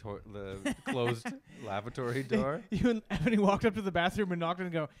to the closed lavatory door. You and Ebony walked up to the bathroom and knocked on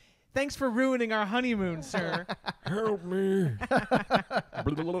and go, thanks for ruining our honeymoon, sir. Help me.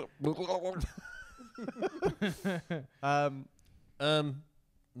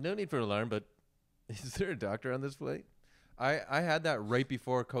 No need for an alarm, but is there a doctor on this flight? I had that right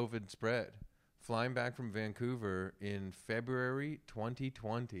before COVID spread. Flying back from Vancouver in February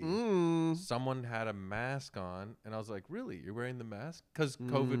 2020. Someone had a mask on, and I was like, really? You're wearing the mask? Because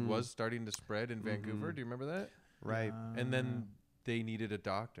COVID was starting to spread in Vancouver. Do you remember that? Right. And then they needed a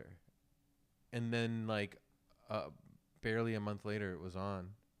doctor. And then, like, barely a month later, it was on.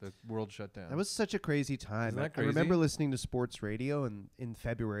 The world shut down. That was such a crazy time. Isn't that I remember crazy? listening to sports radio in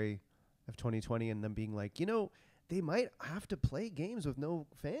February of 2020 and them being like, they might have to play games with no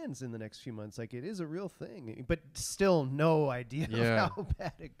fans in the next few months. Like, it is a real thing. But still no idea Yeah. of how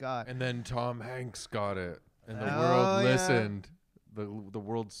bad it got. And then Tom Hanks got it, and the Oh, world yeah. listened. The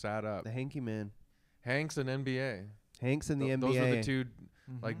world sat up. The hanky man. Hanks and NBA. Hanks and the NBA. Those were the two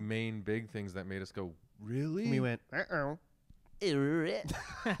like main big things that made us go, really? We went, uh-oh.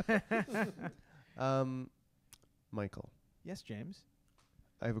 Michael, Yes, James.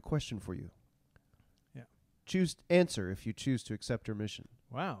 I have a question for you. Yeah. Choose answer if you choose to accept our mission.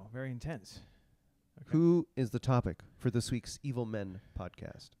 Wow, very intense. Okay. Who is the topic for this week's Evil Men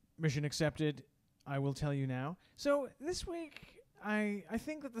podcast? Mission accepted. I will tell you now. So this week, I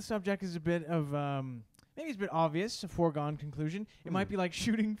think that the subject is a bit of maybe it's a bit obvious, a foregone conclusion. It might be like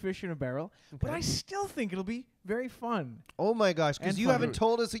shooting fish in a barrel, but I still think it'll be very fun. Oh my gosh, because And you fun. haven't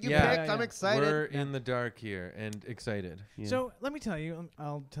told us what you Yeah. picked. Yeah, I'm yeah. excited. We're in the dark here and excited. Yeah. So let me tell you,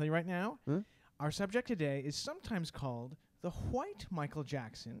 I'll tell you right now. Huh? Our subject today is sometimes called the White Michael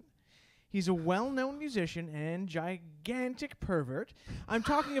Jackson. He's a well-known musician and gigantic pervert. I'm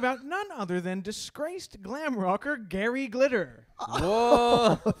talking about none other than disgraced glam rocker Gary Glitter.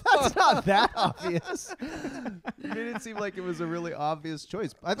 Whoa! That's not that obvious. You made it seem like it was a really obvious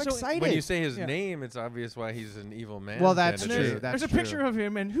choice. I'm So excited. When you say his Yeah. name, it's obvious why he's an evil man. Well, that's candidate. true. That's There's a picture of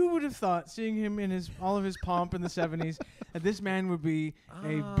him, and who would have thought, seeing him in all of his pomp in the 70s, that this man would be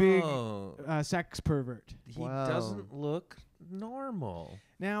a big Oh. sex pervert. He Wow. doesn't look normal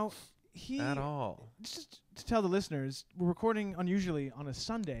Now, he at all. just to tell the listeners, we're recording unusually on a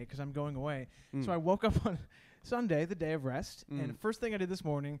Sunday because I'm going away. So I woke up on Sunday, the day of rest, and first thing I did this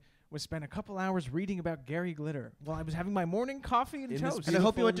morning was spend a couple hours reading about Gary Glitter while I was having my morning coffee and In toast. this And I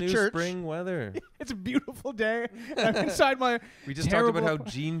hope you went to beautiful new church. spring weather. It's a beautiful day. I'm inside my We just talked about how terrible-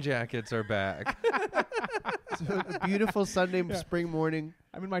 jean jackets are back. a beautiful Sunday spring morning.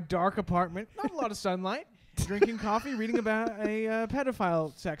 I'm in my dark apartment, not a lot of sunlight, drinking coffee, reading about a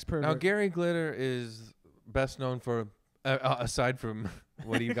pedophile sex pervert. Now, Gary Glitter is best known for, aside from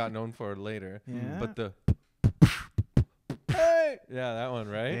what he got known for later, Yeah. but the Hey! yeah, that one,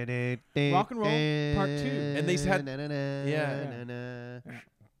 right? Rock and Roll Part 2. And they had- yeah.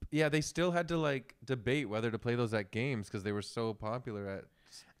 Yeah, they still had to like debate whether to play those at games because they were so popular at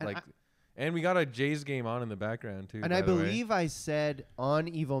And like. And we got a Jays game on in the background too. And by I the way. believe I said on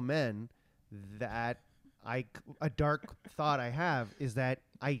Evil Men that a dark thought I have is that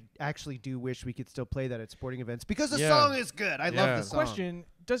I actually do wish we could still play that at sporting events because the Yeah. song is good. I Yeah. love the song. Question: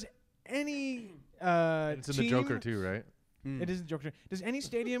 does any it's in the team- Joker too, right? Mm. It isn't Joker. Does any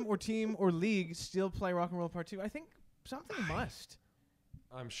stadium or team or league still play Rock and Roll Part 2? I think something must.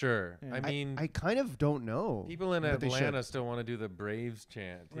 I'm sure. Yeah. I mean, I kind of don't know. people in but they should. Atlanta still want to do the Braves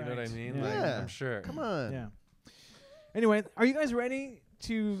chant. You know what I Right. mean? Yeah. Like, Yeah. I'm sure. Come on. Yeah. Anyway, are you guys ready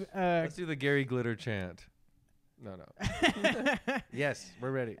to? Let's do the Gary Glitter chant. No. Yes, we're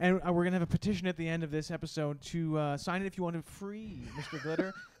ready. And we're gonna have a petition at the end of this episode to sign it if you want to free Mr.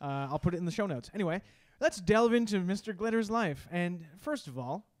 Glitter. I'll put it in the show notes. Anyway, let's delve into Mr. Glitter's life. And first of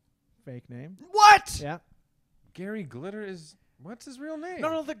all, fake name. What? Yeah. Gary Glitter is what's his real name?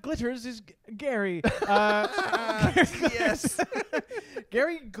 No, the Glitters is Gary. Yes.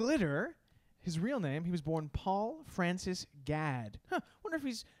 Gary Glitter, his real name, he was born Paul Francis Gadd. Wonder if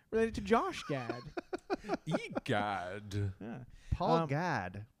he's related to Josh Gad. Egad. Yeah. Paul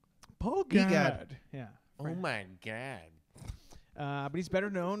Gadd. Paul Egad. Gadd. Yeah. Oh my God. But he's better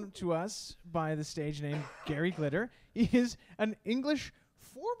known to us by the stage name Gary Glitter. He is an English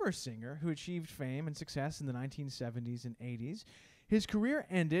former singer who achieved fame and success in the 1970s and 80s. His career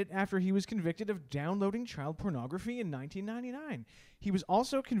ended after he was convicted of downloading child pornography in 1999. He was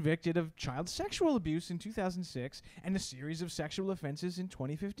also convicted of child sexual abuse in 2006 and a series of sexual offenses in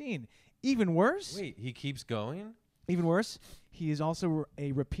 2015. Even worse, Wait, he keeps going? he is also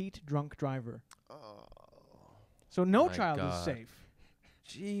a repeat drunk driver. So no My child is God. safe.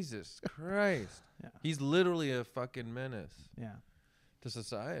 Jesus Christ. Yeah. He's literally a fucking menace Yeah. to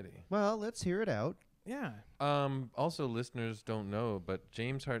society. Well, let's hear it out. Yeah. Also, listeners don't know, but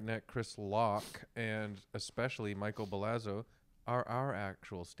James Hartnett, Chris Locke, and especially Michael Belazzo are our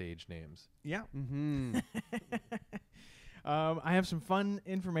actual stage names. Yeah. Mm-hmm. I have some fun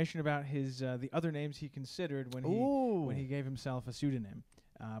information about his the other names he considered when he gave himself a pseudonym.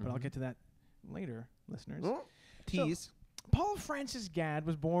 But I'll get to that later, listeners. Tease. Paul Francis Gadd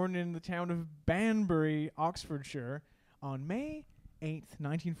was born in the town of Banbury, Oxfordshire, on May 8th,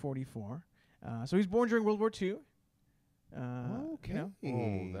 1944. So he's born during World War II. Okay. You know?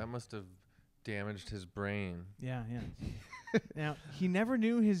 Oh, that must have damaged his brain. Yeah. Now, he never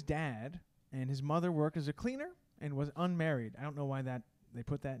knew his dad, and his mother worked as a cleaner and was unmarried. I don't know why they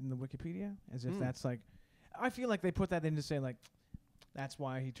put that in the Wikipedia, as if that's like... I feel like they put that in to say, like, that's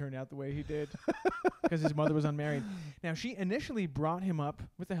why he turned out the way he did, because his mother was unmarried. Now, she initially brought him up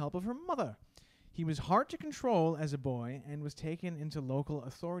with the help of her mother. He was hard to control as a boy and was taken into local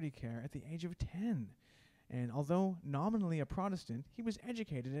authority care at the age of 10. And although nominally a Protestant, he was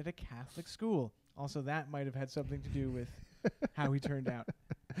educated at a Catholic school. Also, that might have had something to do with how he turned out.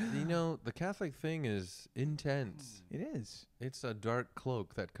 You know, the Catholic thing is intense. It is. It's a dark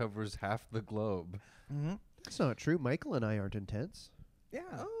cloak that covers half the globe. Mm-hmm. That's not true. Michael and I aren't intense. Yeah.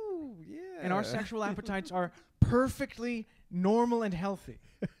 Oh, yeah. And our sexual appetites are perfectly normal and healthy.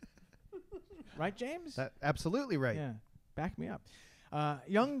 Right, James? Absolutely right. Yeah. Back me up.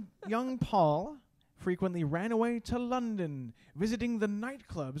 Young Paul frequently ran away to London, visiting the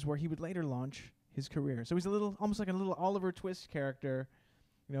nightclubs where he would later launch his career. So he's almost like a little Oliver Twist character,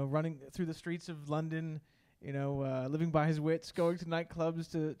 you know, running through the streets of London, you know, living by his wits, going to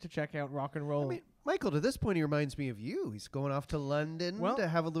nightclubs to check out rock and roll. I mean, Michael, to this point, he reminds me of you. He's going off to London Well, to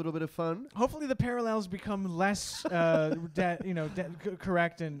have a little bit of fun. Hopefully the parallels become less,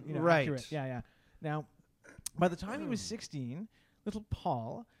 correct and Right. accurate. Yeah. Now, by the time he was 16, little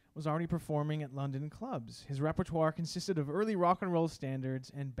Paul was already performing at London clubs. His repertoire consisted of early rock and roll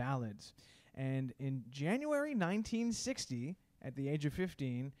standards and ballads. And in January 1960, at the age of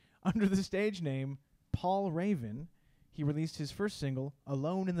 15, under the stage name Paul Raven, he released his first single,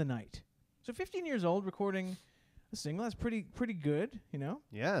 Alone in the Night. So 15 years old, recording a single. That's pretty good, you know?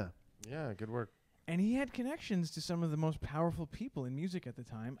 Yeah. Yeah, good work. And he had connections to some of the most powerful people in music at the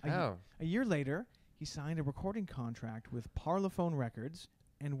time. How? A year later, he signed a recording contract with Parlophone Records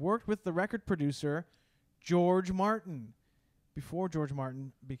and worked with the record producer George Martin before George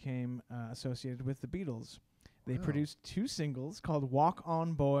Martin became associated with the Beatles. They produced 2 singles called Walk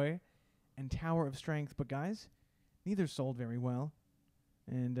On Boy and Tower of Strength. But guys, neither sold very well.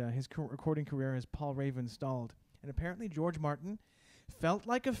 And his recording career as Paul Raven stalled. And apparently George Martin felt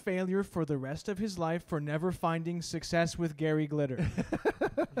like a failure for the rest of his life for never finding success with Gary Glitter.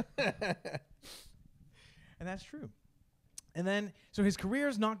 And that's true. And then, so his career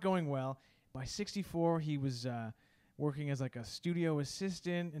is not going well. By 64, he was working as like a studio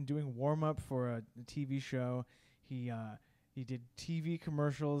assistant and doing warm-up for a TV show. He did TV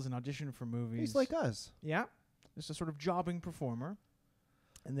commercials and auditioned for movies. He's like us. Yeah, just a sort of jobbing performer.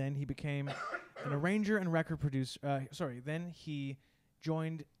 And then he became an arranger and record producer. Then he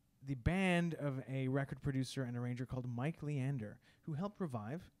joined the band of a record producer and arranger called Mike Leander, who helped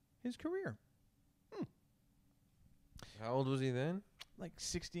revive his career. How old was he then? Like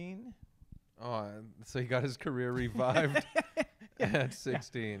 16. Oh, so he got his career revived at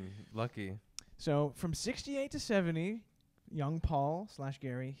 16. Lucky. So from 68 to 70, young Paul /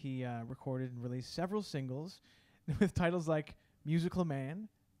 Gary, he recorded and released several singles with titles like Musical Man,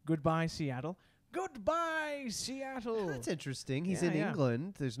 Goodbye Seattle, Goodbye Seattle. That's interesting. He's Yeah, in yeah.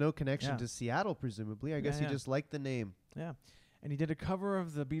 England. There's no connection Yeah. to Seattle, presumably. I guess he yeah. just liked the name. Yeah. And he did a cover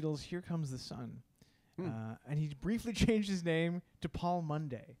of the Beatles' Here Comes the Sun. And he briefly changed his name to Paul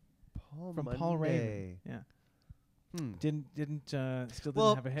Monday from Paul Raven. Yeah. Still didn't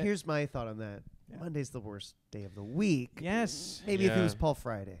have a hit. Here's my thought on that. Yeah. Monday's the worst day of the week. Yes. Maybe if it Yeah. was Paul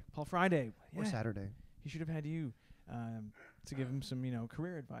Friday Paul Friday. or Yeah. Saturday. He should have had you to give him some,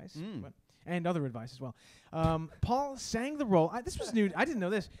 career advice and other advice as well. Paul sang the role. This was new. I didn't know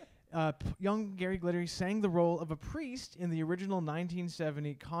this. Young Gary Glitter sang the role of a priest in the original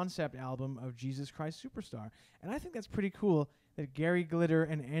 1970 concept album of Jesus Christ Superstar. And I think that's pretty cool that Gary Glitter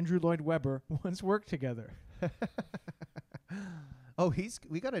and Andrew Lloyd Webber once worked together. Oh,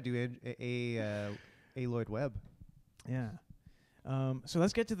 we got to do a Lloyd Webb. Yeah. So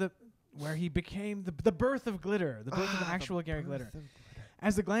let's get to where he became the birth of glitter, the birth of actual Gary Glitter.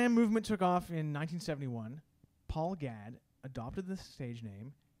 As the glam movement took off in 1971, Paul Gadd adopted the stage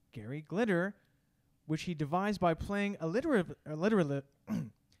name Gary Glitter, which he devised by playing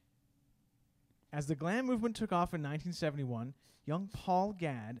As the glam movement took off in 1971, young Paul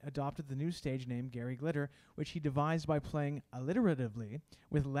Gadd adopted the new stage name Gary Glitter, which he devised by playing alliteratively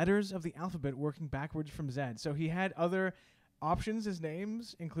with letters of the alphabet working backwards from Z. So he had other options as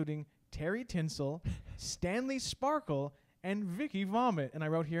names, including Terry Tinsel, Stanley Sparkle, and Vicky Vomit. And I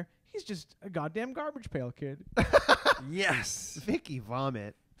wrote here, he's just a goddamn garbage pail kid. Yes. Vicky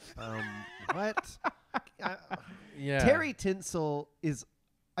Vomit. What? Yeah. Terry Tinsel is.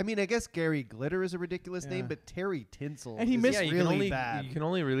 I mean, I guess Gary Glitter is a ridiculous name, but Terry Tinsel And he is missed- you really can only, bad. You can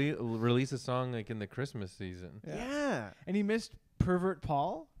only really release a song like in the Christmas season. Yeah. And he missed Pervert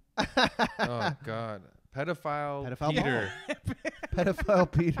Paul. Oh God. Pedophile Peter.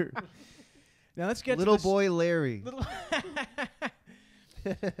 Pedophile Peter. Now let's get Little to this boy Larry. Little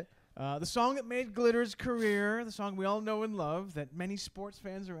the song that made Glitter's career, the song we all know and love, that many sports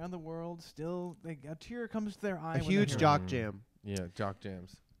fans around the world still, a tear comes to their eye. A when they huge hear it. jock jam. Yeah, jock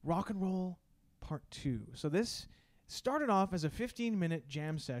jams. Rock and Roll Part 2. So this started off as a 15-minute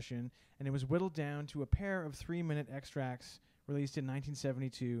jam session, and it was whittled down to a pair of 3-minute extracts released in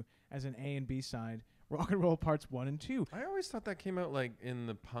 1972 as an A and B side. Rock and Roll Parts 1 and 2. I always thought that came out like in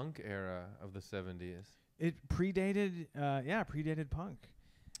the punk era of the 70s. It predated, predated punk.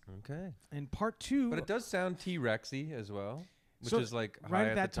 Okay. And Part 2. But it does sound T-Rexy as well, which So is like right high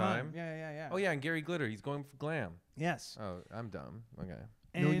at that the time. Yeah. Oh yeah, and Gary Glitter, he's going for glam. Yes. Oh, I'm dumb. Okay.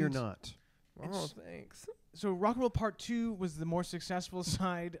 No, you're And not. Oh, It's- thanks. So Rock and Roll Part 2 was the more successful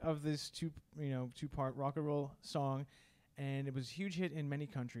side of this two-part rock and roll song, and it was a huge hit in many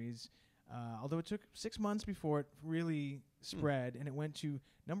countries. Although it took 6 months before it really spread, and it went to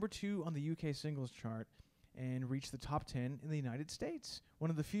number 2 on the UK singles chart and reached the top 10 in the United States. One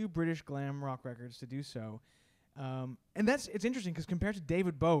of the few British glam rock records to do so. And it's interesting because compared to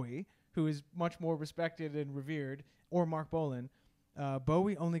David Bowie, who is much more respected and revered, or Mark Bolan,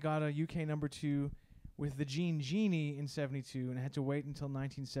 Bowie only got a UK number 2 with the Gene Genie in 72 and had to wait until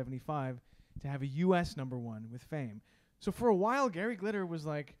 1975 to have a US number 1 with Fame. So for a while, Gary Glitter was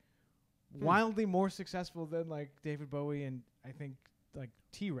like wildly more successful than like David Bowie and I think like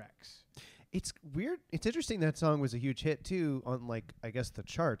T-Rex. It's weird. It's interesting that song was a huge hit too on like I guess the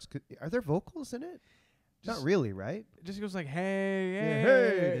charts. Are there vocals in it? Not Just- really, right? It just goes like, hey, Yeah,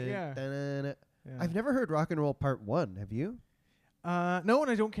 hey, yeah. da-da-da. Yeah. I've never heard Rock and Roll Part 1. Have you? No,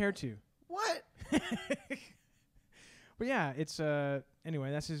 and I don't care to. What? But yeah, it's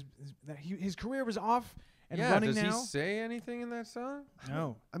anyway. That's his career was off and yeah, running does now. he say anything in that song?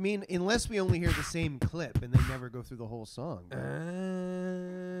 No. I mean, unless we only hear the same clip and they never go through the whole song.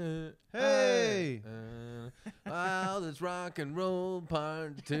 Hey! Well, it's rock and roll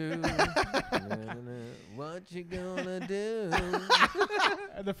part 2. What you gonna do?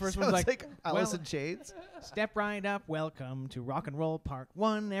 And the first Sounds one's like Alice well- in Chains. Step right up, welcome to Rock and Roll Part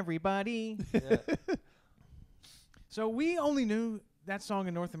 1, everybody. So we only knew that song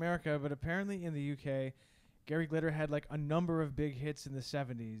in North America, but apparently in the UK, Gary Glitter had like a number of big hits in the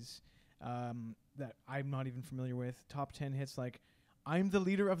 70s that I'm not even familiar with. Top 10 hits like I'm the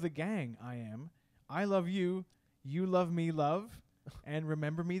leader of the gang, I am. I love you, you love me, love, and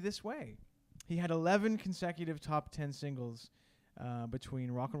remember me this way. He had 11 consecutive top 10 singles between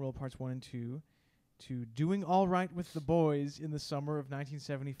Rock and Roll Parts 1 and 2 to Doing All Right with the Boys in the summer of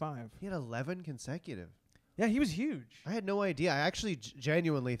 1975. He had 11 consecutive. Yeah, he was huge. I had no idea. I actually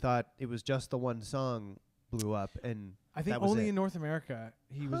genuinely thought it was just the one song blew up, and I think that was only it. in North America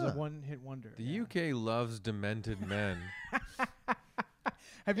he was a Huh. one-hit wonder. The Yeah. UK loves demented men.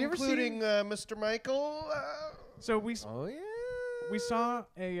 Have you ever including seen? Mr. Michael. So we Oh yeah. we saw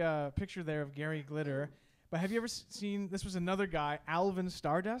a picture there of Gary Glitter, but have you ever seen? This was another guy, Alvin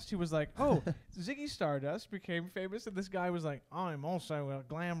Stardust, who was like, "Oh, Ziggy Stardust became famous," and this guy was like, "I'm also a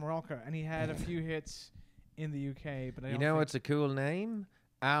glam rocker," and he had a few hits in the UK, but I You don't know think what's a cool name?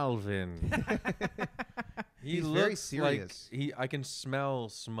 Alvin. He He's looks very serious. Like I can smell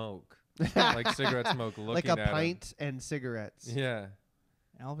smoke, like cigarette smoke. Looking like a at pint and cigarettes. Him. Yeah.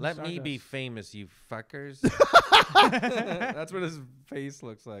 Alvin Let me be Stardust. famous, you fuckers. That's what his face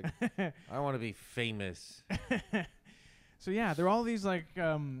looks like. I want to be famous. So yeah, there are all these like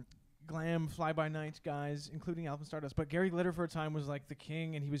glam fly-by-night guys, including Alvin Stardust. But Gary Glitter for a time was like the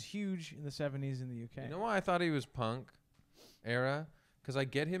king, and he was huge in the 70s in the UK. You know why I thought he was punk era? Because I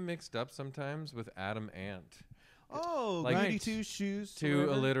get him mixed up sometimes with Adam Ant. Oh, Like- goody Right. two shoes. Two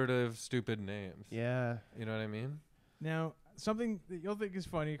whatever. alliterative, stupid names. Yeah. You know what I mean? Now, something that you'll think is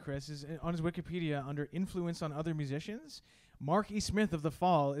funny, Chris, is on his Wikipedia under influence on other musicians, Mark E. Smith of The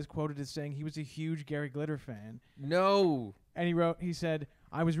Fall is quoted as saying he was a huge Gary Glitter fan. No. And he said,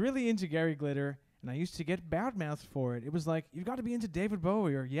 I was really into Gary Glitter, and I used to get bad-mouthed for it. It was like, you've got to be into David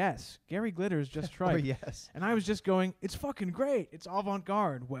Bowie, or yes, Gary Glitter's just Or right. yes. And I was just going, it's fucking great. It's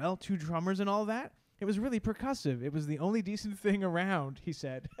avant-garde. Well, 2 drummers and all that. It was really percussive. It was the only decent thing around, he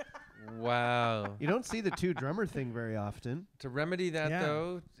said. Wow. You don't see the two drummer thing very often. To remedy that, Yeah.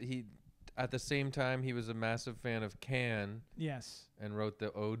 though, he, at the same time, he was a massive fan of Can Yes. and wrote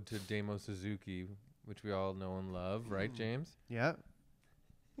the Ode to Damo Suzuki, which we all know and love, right, James? Yeah.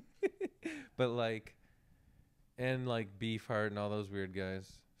 But like, and like Beefheart and all those weird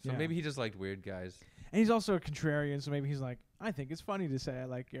guys. So Yeah. maybe he just liked weird guys. And he's also a contrarian, so maybe he's like, I think it's funny to say I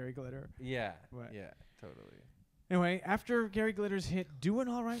like Gary Glitter. Yeah. Right. Yeah, totally. Anyway, after Gary Glitter's hit Doing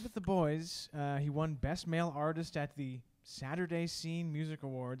All Right with the Boys, he won Best Male Artist at the Saturday Scene Music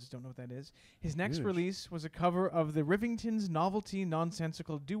Awards. Don't know what that is. His next Huge. release was a cover of the Rivingtons' novelty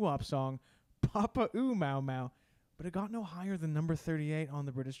nonsensical doo-wop song, Papa Ooh Mau Mau, but it got no higher than number 38 on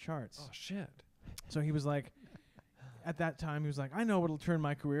the British charts. Oh, shit. So he was like, at that time, he was like, I know what'll turn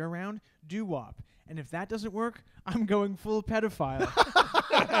my career around, doo-wop. And if that doesn't work, I'm going full pedophile.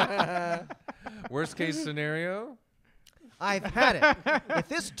 Worst case scenario? I've had it. If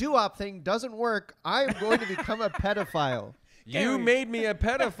this doo-wop thing doesn't work, I'm going to become a pedophile. You Gary. made me a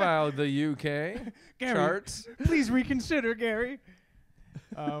pedophile, the UK Gary, charts. please reconsider, Gary.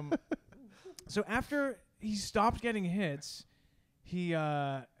 So after he stopped getting hits,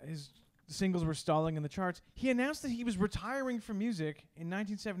 his singles were stalling in the charts. He announced that he was retiring from music in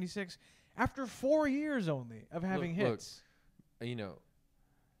 1976 after 4 years only of having Look, hits. You know,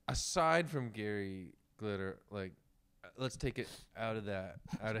 aside from Gary Glitter, like, let's take it out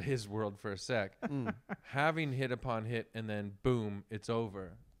of his world for a sec. Having hit upon hit and then boom, it's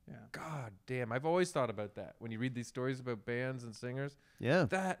over. Yeah. God damn, I've always thought about that. When you read these stories about bands and singers, Yeah.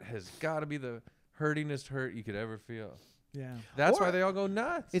 that has got to be the hurtingest hurt you could ever feel. Yeah. That's Or why they all go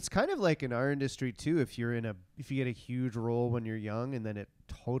nuts. It's kind of like in our industry too. If you get a huge role when you're young and then it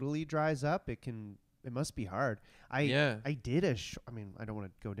totally dries up, it must be hard. I did I mean, I don't want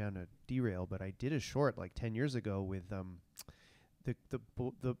to go down a derail, but I did a short like 10 years ago with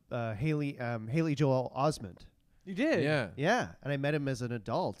Haley Joel Osment. You did? yeah. Yeah, and I met him as an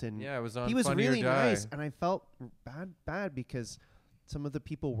adult, and Yeah, it was on he was Funny or really Die. nice, and I felt bad because some of the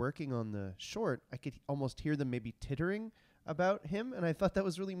people working on the short, I could almost hear them maybe tittering about him, and I thought that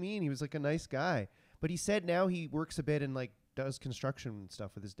was really mean. He was like a nice guy, but he said now he works a bit and like does construction and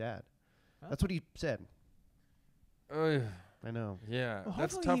stuff with his dad. Oh. That's what he said. Ugh, I know. yeah, Well,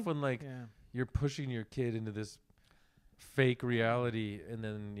 that's hopefully tough when like Yeah. you're pushing your kid into this fake reality, and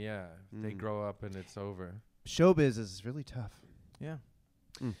then they Mm. grow up and it's over. Showbiz is really tough. Yeah.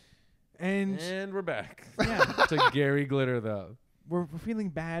 Mm. And we're back yeah, to Gary Glitter though. we're feeling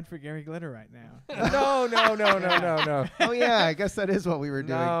bad for Gary Glitter right now. No. Oh yeah, I guess that is what we were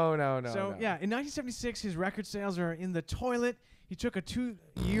doing. No. So yeah, in 1976, his record sales are in the toilet. He took a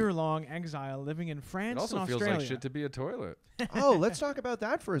 2-year-long exile, living in It France also and feels Australia. like shit to be a toilet. Oh, let's talk about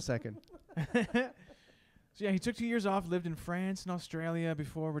that for a second. So yeah, he took 2 years off, lived in France and Australia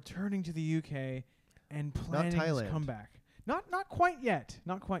before returning to the UK and planning his Thailand. comeback. Not quite yet.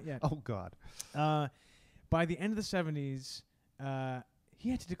 Not quite yet. Oh God. By the end of the 70s, he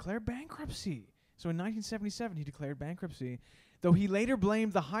had to declare bankruptcy. So in 1977, he declared bankruptcy, though he later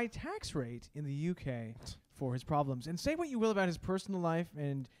blamed the high tax rate in the UK for his problems. And say what you will about his personal life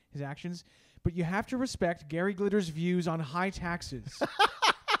and his actions, but you have to respect Gary Glitter's views on high taxes.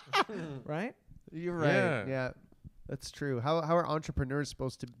 Right? You're right. Yeah. Yeah. That's true. How are entrepreneurs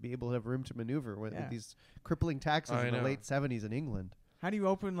supposed to be able to have room to maneuver with Yeah. these crippling taxes I in the know. late 70s in England? How do you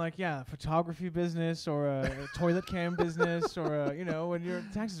open a photography business or a toilet cam business or when your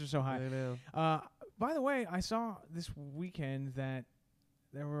taxes are so high? know. By the way, I saw this weekend that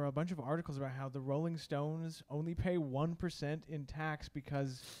there were a bunch of articles about how the Rolling Stones only pay 1% in tax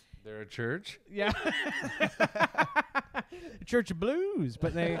because They're a church. the Church of Blues,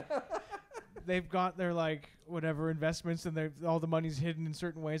 but they've got their whatever investments and all the money's hidden in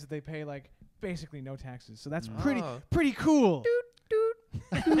certain ways that they pay basically no taxes. So that's pretty cool.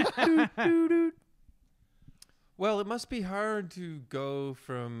 Well, it must be hard to go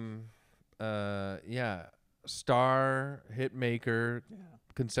from, star hit maker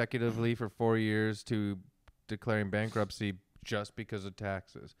consecutively for 4 years to declaring bankruptcy just because of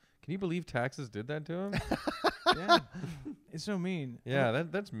taxes. Can you believe taxes did that to him? Yeah. It's so mean. Yeah,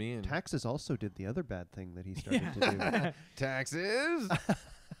 that's mean. Taxes also did the other bad thing that he started to do. Taxes?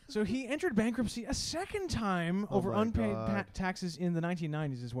 So he entered bankruptcy a second time Oh over my unpaid God. taxes in the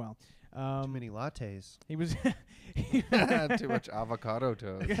 1990s as well. Too many lattes. He was Too much avocado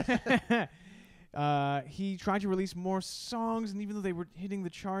toast. he tried to release more songs, and even though they were hitting the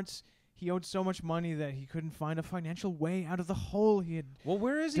charts, he owed so much money that he couldn't find a financial way out of the hole he had. Well,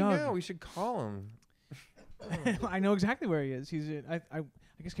 where is he Doug. now? We should call him. I know exactly where he is. He's in, I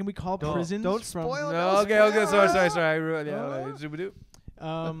guess can we call prisons? don't from- spoil it. No, okay. Sorry. I ruined it.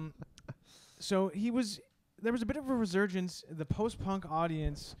 Um, So there was a bit of a resurgence. The post-punk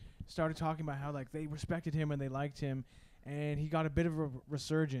audience started talking about how like they respected him and they liked him, and he got a bit of a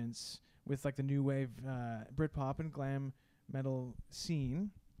resurgence with like the new wave Britpop and glam metal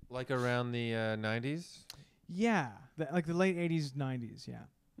scene. Like around the 90s? Yeah, like the late 80s, 90s, yeah.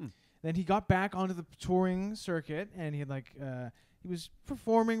 Then he got back onto the touring circuit, and he had like he was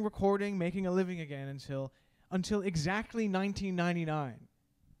performing, recording, making a living again until exactly 1999.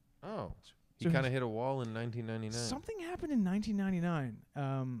 Oh. He So kind of hit a wall in 1999. Something happened in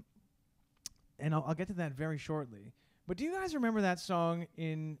 1999, and I'll get to that very shortly. But do you guys remember that song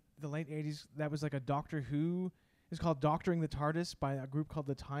in the late 80s that was like a Doctor Who? It's called Doctoring the TARDIS by a group called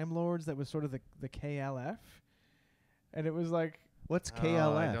the Time Lords that was sort of the KLF. And it was like... What's Oh,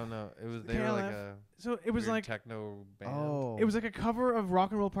 KLF? I don't know. They were like KLF. a So it was weird like... techno band. Oh. It was like a cover of Rock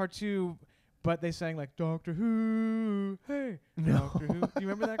and Roll Part 2, but they sang like Doctor Who, hey, Doctor Who. Do you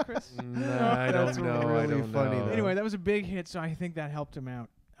remember that, Chris? Nah, I That's don't know. really I don't funny, know. though. Anyway, that was a big hit, so I think that helped him out.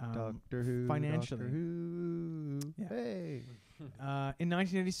 Doctor Who. financially. Doctor Who. Yeah. Hey. In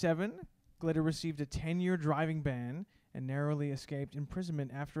 1987, Glitter received a 10-year driving ban and narrowly escaped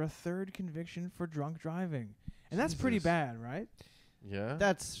imprisonment after a third conviction for drunk driving. And that's pretty Jesus. bad, right? Yeah.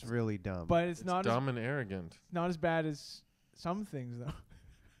 That's really dumb. But it's not dumb and arrogant. not as bad as some things, though.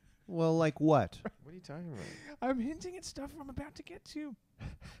 Well, like what? What are you talking about? I'm hinting at stuff I'm about to get to.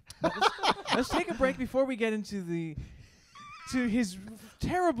 But let's take a break before we get into his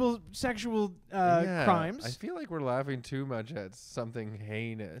terrible sexual Yeah, crimes. I feel like we're laughing too much at something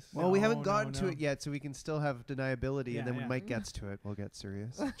heinous. Well, we No, haven't gotten no, to no. it yet, so we can still have deniability, Yeah, and then yeah. when Mike gets to it, we'll get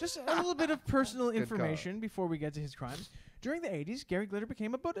serious. Just a little bit of personal Good call. information before we get to his crimes. During the 80s, Gary Glitter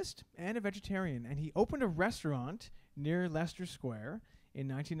became a Buddhist and a vegetarian, and he opened a restaurant near Leicester Square in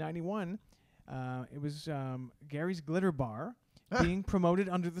 1991. It was Gary's Glitter Bar, being promoted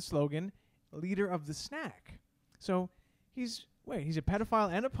under the slogan, Leader of the Snack. So he's a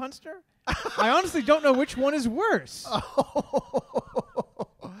pedophile and a punster? I honestly don't know which one is worse.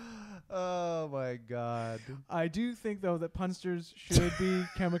 Oh my God. I do think, though, that punsters should be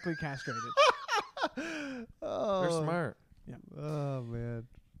chemically castrated. Oh. They're smart. Oh man.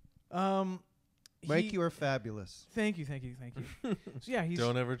 Mike, he- you are fabulous. Thank you. So yeah, he's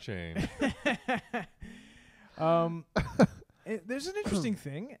Don't ever change. there's an interesting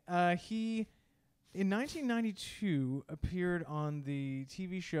thing. He in 1992 appeared on the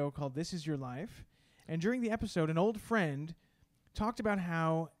TV show called This Is Your Life, and during the episode, an old friend talked about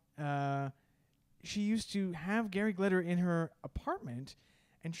how she used to have Gary Glitter in her apartment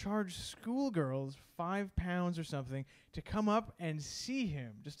and charge schoolgirls £5 or something to come up and see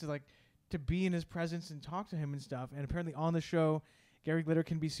him, just to be in his presence and talk to him and stuff. And apparently on the show, Gary Glitter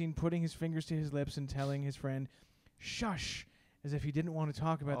can be seen putting his fingers to his lips and telling his friend, shush, as if he didn't want to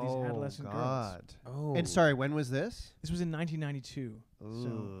talk about these adolescent girls. God. Oh. And sorry, when was this? This was in 1992. So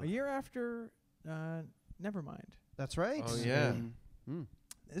Ooh. a year after Nevermind. That's right. Oh, yeah. Mm.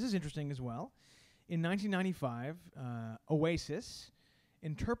 This is interesting as well. In 1995, Oasis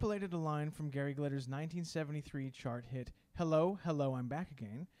interpolated a line from Gary Glitter's 1973 chart hit, Hello, Hello, I'm Back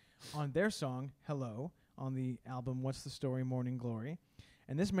Again, on their song, Hello, on the album What's the Story, Morning Glory.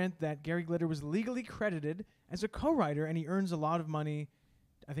 And this meant that Gary Glitter was legally credited as a co-writer, and he earns a lot of money,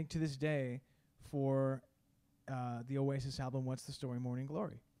 I think to this day, for the Oasis album What's the Story, Morning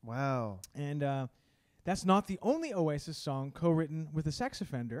Glory. Wow. And that's not the only Oasis song co-written with a sex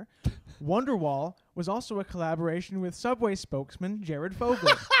offender. Wonderwall was also a collaboration with Subway spokesman Jared Fogle.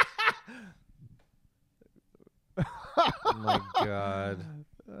 Oh my God.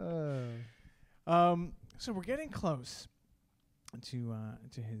 So we're getting close to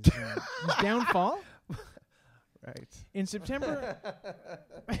his downfall. Right. In September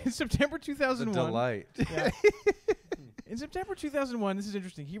 2001. The delight. Yeah. In September 2001, this is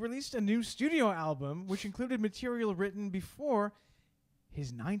interesting. He released a new studio album which included material written before his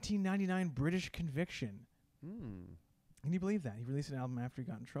 1999 British conviction. Can you believe that? He released an album after he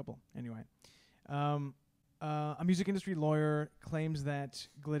got in trouble. Anyway, a music industry lawyer claims that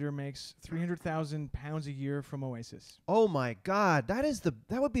Glitter makes £300,000 a year from Oasis. Oh my God. That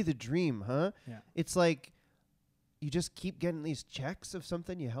would be the dream, huh? Yeah. It's like you just keep getting these checks of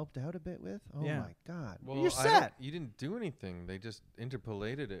something you helped out a bit with. Oh Yeah. my God. Well, You're I don't- set. You didn't do anything. They just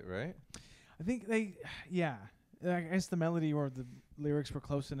interpolated it, right? I think I guess the melody or the lyrics were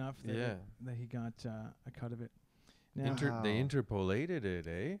close enough that, that he got a cut of it. Now, They Wow. interpolated it,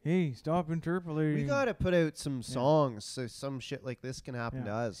 eh? hey, stop interpolating. We gotta put out some songs so some shit like this can happen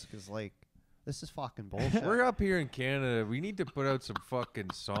Yeah. to us, because like This is fucking bullshit. We're up here in Canada. We need to put out some fucking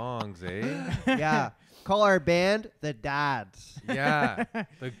songs, eh? Yeah. Call our band the Dads. Yeah,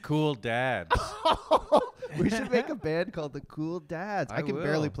 the cool dads. We should make a band called the Cool Dads. I I can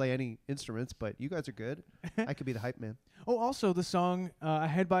barely will. play any instruments, but you guys are good. I could be the hype man. Oh, also the song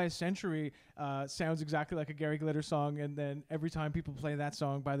 "Ahead by a Century" sounds exactly like a Gary Glitter song, and then every time people play that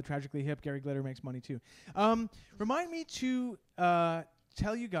song by the Tragically Hip, Gary Glitter makes money too. Remind me to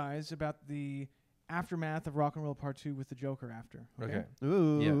tell you guys about the aftermath of Rock and Roll Part 2 with the Joker after. Okay.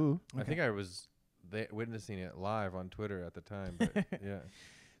 Ooh. I think I was witnessing it live on Twitter at the time. But yeah.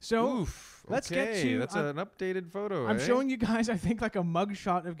 So Oof. let's get okay, to- That's I'm- an updated photo. I'm eh? showing you guys, I think, like a mug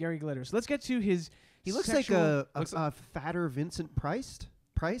shot of Gary Glitter. So let's get to his. He looks sexual- like a fatter Vincent Price.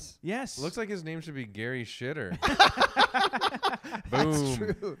 Yes. Looks like his name should be Gary Shitter. That's Boom.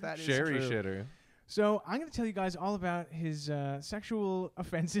 true. That is Sherry true. Shitter. So I'm going to tell you guys all about his sexual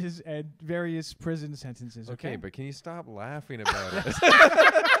offenses and various prison sentences. Okay, Okay. but can you stop laughing about it?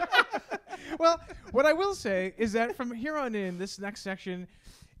 Well, what I will say is that from here on in, this next section,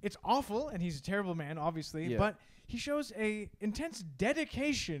 it's awful, and he's a terrible man, obviously, Yeah. but he shows a intense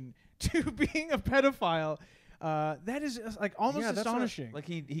dedication to being a pedophile. That is like almost Yeah, that's what- astonishing. like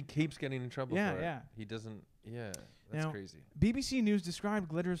he keeps getting in trouble Yeah, for it. yeah. He doesn't. Yeah, that's Now, crazy. BBC News described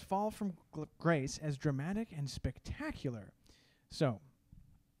Glitter's fall from grace as dramatic and spectacular. So,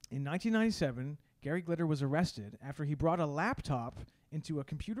 in 1997, Gary Glitter was arrested after he brought a laptop into a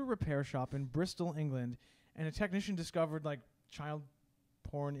computer repair shop in Bristol, England, and a technician discovered like child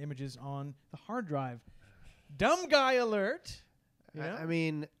porn images on the hard drive. Dumb guy alert. You know? I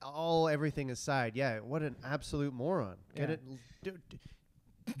mean, everything aside, yeah, what an absolute moron. Get Yeah. it?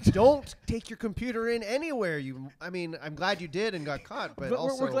 Don't take your computer in anywhere. I'm glad you did and got caught, but But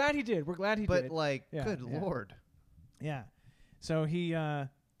also, we're glad he did. We're glad he but did. like, Yeah, good yeah. lord. Yeah. So he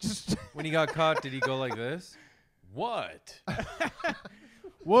just When he got caught, did he go like this? What?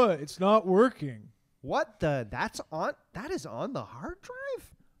 what? It's not working. What the? That is on the hard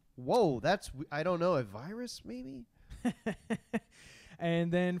drive? Whoa, I don't know, a virus maybe?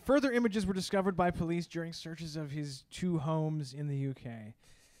 And then further images were discovered by police during searches of his 2 homes in the UK.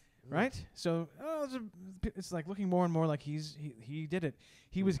 Right? So it's like looking more and more like he did it.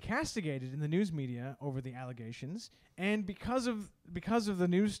 He was castigated in the news media over the allegations, and because of the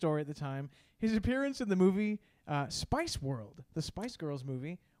news story at the time, his appearance in the movie Spice World, the Spice Girls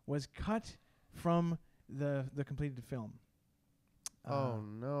movie, was cut from the completed film. Oh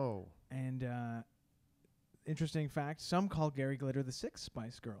no. And interesting fact, some call Gary Glitter the 6th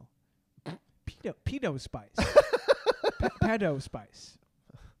Spice Girl. Pedo Spice. Pedo Spice.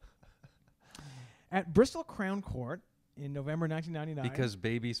 At Bristol Crown Court in November 1999. Because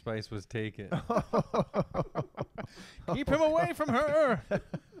Baby Spice was taken. Keep him away from her.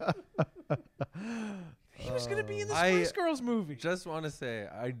 He was going to be in the Spice Girls movie. Just want to say,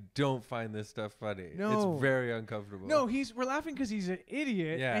 I don't find this stuff funny. No. It's very uncomfortable. No, we're laughing because he's an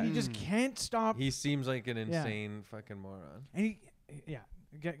idiot, Yeah. and he just can't stop. He seems like an insane fucking moron. And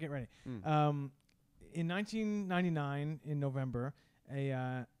get ready. In 1999, in November,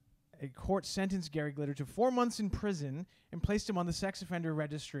 a court sentenced Gary Glitter to 4 months in prison and placed him on the sex offender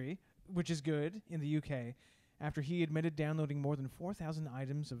registry, which is good in the UK, after he admitted downloading more than 4,000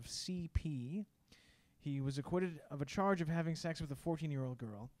 items of CP. He was acquitted of a charge of having sex with a 14-year-old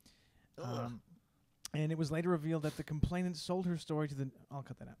girl. And it was later revealed that the complainant sold her story to the... I'll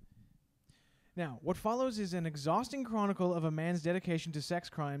cut that out. Now, what follows is an exhausting chronicle of a man's dedication to sex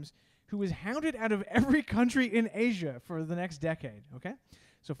crimes who was hounded out of every country in Asia for the next decade, okay?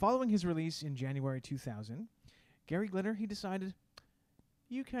 So following his release in January 2000, Gary Glitter, he decided,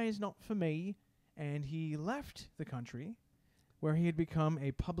 UK is not for me, and he left the country where he had become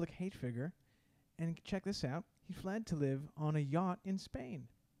a public hate figure. And check this out, he fled to live on a yacht in Spain.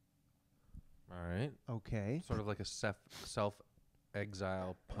 All right. Okay. Sort of like a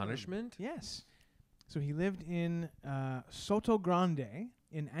self-exile punishment. Yes. So he lived in Soto Grande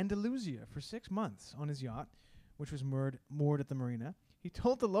in Andalusia for 6 months on his yacht, which was moored at the marina. He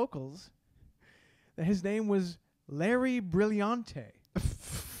told the locals that his name was Larry Brilliante.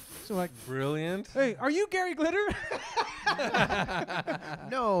 So like, Brilliant. hey, are you Gary Glitter?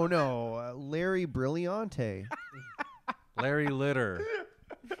 No, Larry Brilliante. Larry Litter.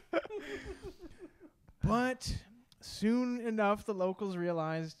 But soon enough, the locals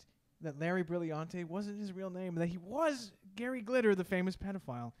realized that Larry Brilliante wasn't his real name, that he was Gary Glitter, the famous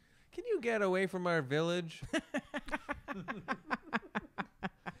pedophile. Can you get away from our village?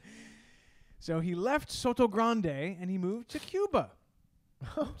 So he left Soto Grande and he moved to Cuba.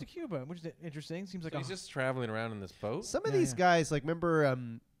 Which is interesting. Seems like So he's just traveling around in this boat. Some of Yeah, these yeah. guys, like, remember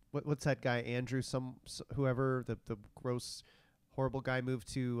what's that guy Andrew? Whoever the gross horrible guy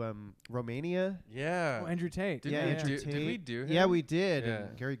moved to Romania. Yeah. Oh, Andrew Tate. Did yeah, we Andrew do- did Tate. we do Yeah, him? we did. Yeah.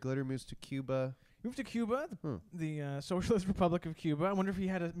 And Gary Glitter moves to Cuba. Moved to Cuba, the Socialist Republic of Cuba. I wonder if he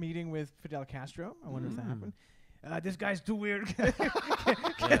had a meeting with Fidel Castro. I wonder if that happened. This guy's too weird.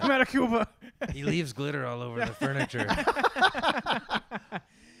 Get him out of Cuba. He leaves glitter all over the furniture.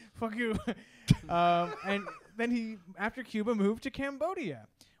 Fuck you. And then he, after Cuba, moved to Cambodia,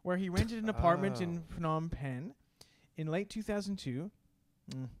 where he rented an apartment in Phnom Penh. In late 2002,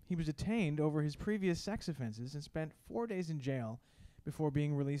 he was detained over his previous sex offenses and spent 4 days in jail before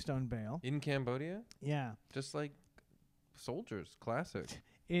being released on bail. In Cambodia? Yeah. Just like soldiers. Classic.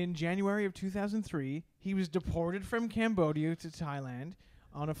 In January of 2003, he was deported from Cambodia to Thailand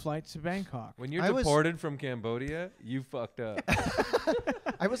on a flight to Bangkok. When you're I was- deported from Cambodia, you fucked up.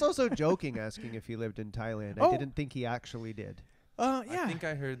 I was also joking, asking if he lived in Thailand. Oh. I didn't think he actually did. Yeah. I think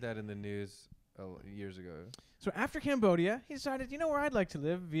I heard that in the news years ago. So after Cambodia, he decided, you know where I'd like to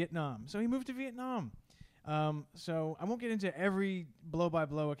live? Vietnam. So he moved to Vietnam. So I won't get into every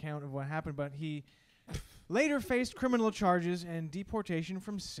blow-by-blow account of what happened, but he later faced criminal charges and deportation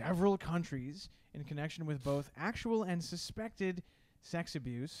from several countries in connection with both actual and suspected sex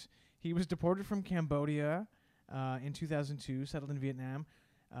abuse. He was deported from Cambodia in 2002, settled in Vietnam,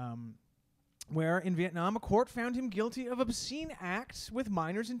 where in Vietnam a court found him guilty of obscene acts with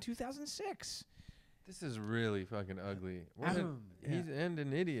minors in 2006. This is really fucking ugly. He's Yeah. and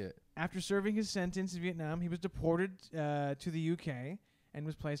an idiot. After serving his sentence in Vietnam, he was deported to the UK and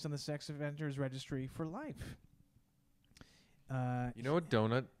was placed on the sex offenders registry for life. You know what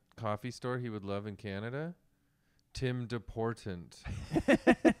donut coffee store he would love in Canada? Tim Deportant.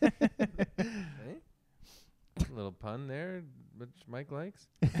 Hey? Little pun there, which Mike likes.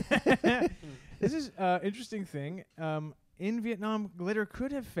 This is interesting thing. In Vietnam, Glitter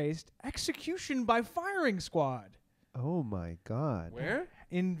could have faced execution by firing squad. Oh my God. Where?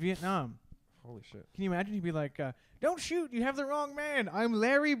 In Vietnam. Holy shit. Can you imagine? He'd be like, don't shoot, you have the wrong man. I'm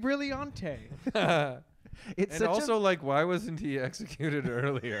Larry Brilliante. It's And such also, like, why wasn't he executed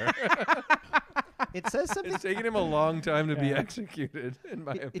earlier? it says something. It's taken him a long time to be Yeah. executed, in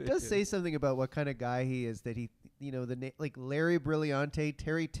my opinion. It does say something about what kind of guy he is. That he, like Larry Brilliante,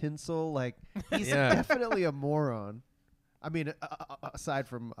 Terry Tinsel. Like he's Yeah. definitely a moron. I mean, aside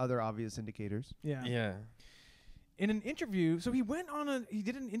from other obvious indicators. Yeah. Yeah. In an interview, so he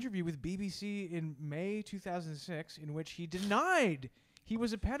did an interview with BBC in May 2006 in which he denied he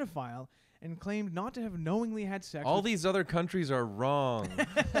was a pedophile and claimed not to have knowingly had sex All with these other countries are wrong.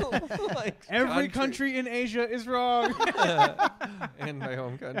 Like every country in Asia is wrong. in my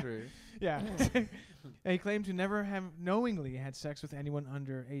home country. Yeah. And he claimed to never have knowingly had sex with anyone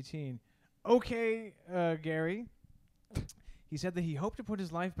under 18. Okay, Gary. He said that he hoped to put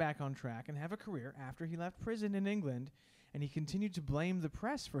his life back on track and have a career after he left prison in England, and he continued to blame the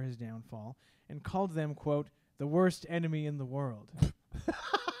press for his downfall and called them, quote, the worst enemy in the world.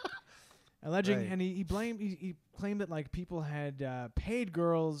 Alleging, Right. and he claimed that like people had paid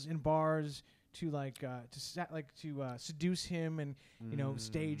girls in bars to seduce him and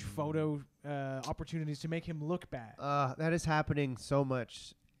stage photo opportunities to make him look bad. That is happening so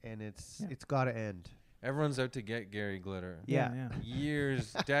much, and it's got to end. Everyone's out to get Gary Glitter. Yeah.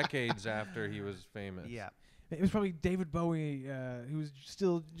 Years, decades after he was famous. Yeah. It was probably David Bowie who was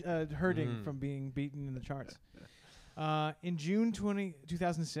still hurting from being beaten in the charts. In June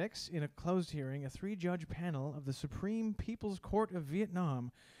 2006, in a closed hearing, a 3-judge panel of the Supreme People's Court of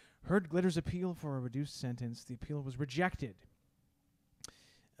Vietnam heard Glitter's appeal for a reduced sentence. The appeal was rejected.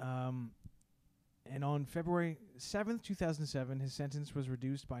 And on February 7th, 2007, his sentence was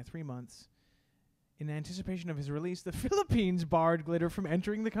reduced by 3 months. In anticipation of his release, the Philippines barred Glitter from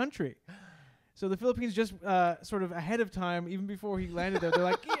entering the country. So the Philippines just sort of ahead of time, even before he landed there, they're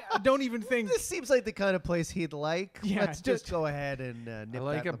like, yeah, don't even think. This seems like the kind of place he'd like. Yeah, Let's just go ahead and nip I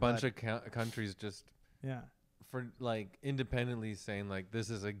like that in a the bunch bud. of countries just Yeah. for like independently saying like this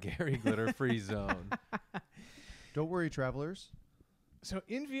is a Gary Glitter free zone. Don't worry, travelers. So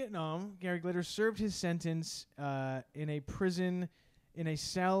in Vietnam, Gary Glitter served his sentence in a prison in a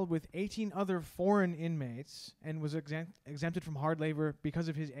cell with 18 other foreign inmates and was exempted from hard labor because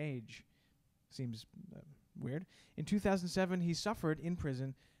of his age. Seems weird. In 2007, he suffered in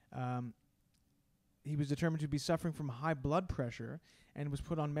prison. He was determined to be suffering from high blood pressure and was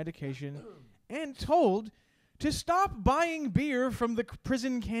put on medication and told to stop buying beer from the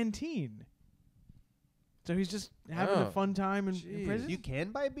prison canteen. So he's just having a fun time in prison? You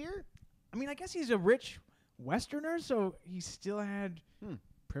can buy beer? I mean, I guess he's a rich Westerner, so he still had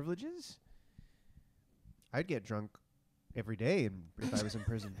privileges. I'd get drunk every day if I was in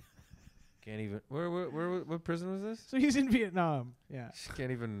prison. Can't even. What prison was this? So he's in Vietnam. Yeah.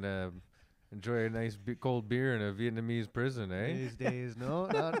 Can't even enjoy a nice cold beer in a Vietnamese prison, eh? These days, no,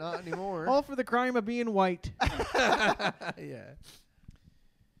 not anymore. All for the crime of being white. Yeah.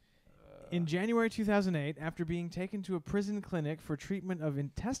 In January 2008, after being taken to a prison clinic for treatment of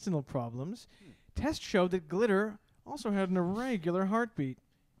intestinal problems, tests showed that Glitter also had an irregular heartbeat.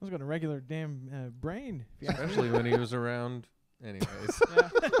 He's got a regular damn brain. if you ask me. Especially when he was around. Anyways.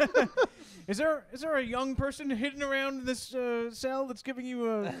 Yeah. Is there a young person hidden around this cell that's giving you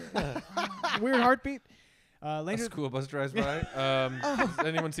a weird heartbeat? A Later, school bus drives by. Has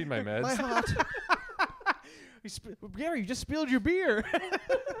anyone seen my meds? My heart. Gary, you just spilled your beer.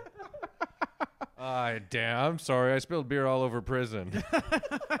 Damn. I'm sorry. I spilled beer all over prison.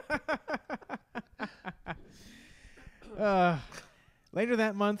 Later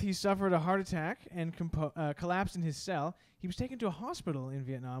that month, he suffered a heart attack and collapsed in his cell. He was taken to a hospital in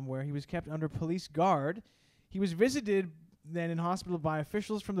Vietnam where he was kept under police guard. He was visited then in hospital by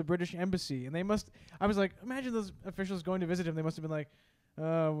officials from the British embassy. And I was like, imagine those officials going to visit him. They must have been like,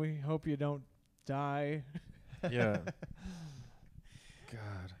 we hope you don't die. Yeah.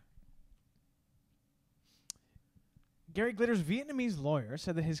 God. Gary Glitter's Vietnamese lawyer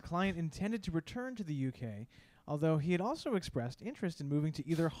said that his client intended to return to the UK, although he had also expressed interest in moving to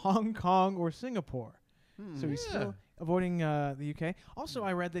either Hong Kong or Singapore. So he's still avoiding the UK. Also,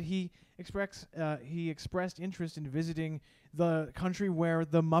 I read that he expressed interest in visiting the country where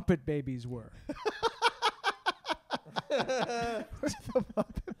the Muppet Babies were. Where's the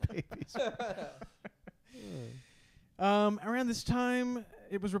Muppet Babies? Around this time,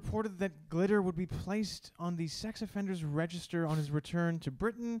 it was reported that Glitter would be placed on the sex offenders register on his return to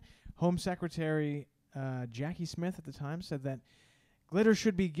Britain. Home Secretary Jackie Smith at the time said that Glitter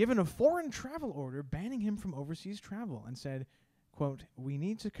should be given a foreign travel order banning him from overseas travel, and said, quote, "We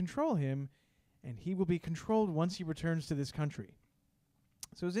need to control him, and he will be controlled once he returns to this country."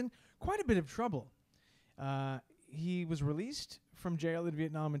 So he was in quite a bit of trouble. He was released from jail in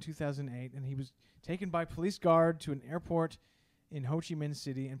Vietnam in 2008, and he was taken by police guard to an airport in Ho Chi Minh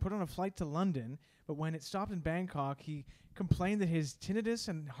City and put on a flight to London. But when it stopped in Bangkok, he complained that his tinnitus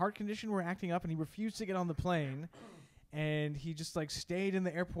and heart condition were acting up, and he refused to get on the plane. And he just stayed in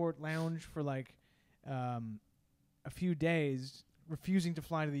the airport lounge for a few days, refusing to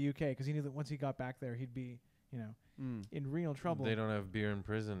fly to the UK because he knew that once he got back there, he'd be, in real trouble. They don't have beer in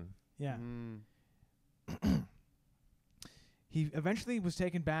prison. Yeah. He eventually was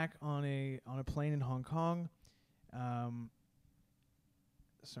taken back on a plane in Hong Kong.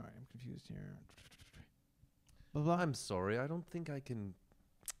 Sorry, I'm confused here. Blah, blah. I'm sorry. I don't think I can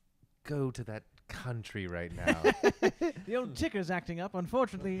go to that country right now. The old ticker's acting up,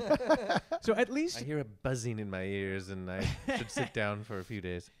 unfortunately. So at least I hear a buzzing in my ears, and I should sit down for a few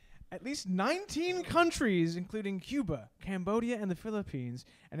days. At least 19 countries, including Cuba, Cambodia, and the Philippines,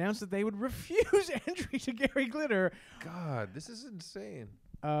 announced that they would refuse entry to Gary Glitter. God, this is insane.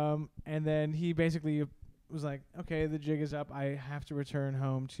 And then he basically was like, okay, the jig is up. I have to return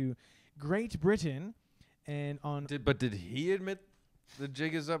home to Great Britain. And Did he admit the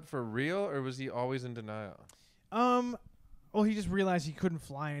jig is up for real, or was he always in denial? Well, he just realized he couldn't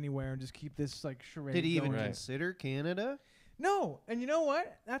fly anywhere and just keep this charade. Did he even going. consider Canada? No, and you know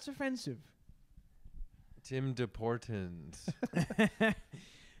what? That's offensive. Tim Deportins.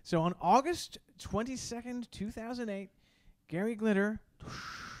 So on August 22nd, 2008, Gary Glitter,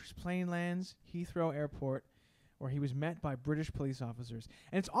 his plane lands Heathrow Airport, where he was met by British police officers.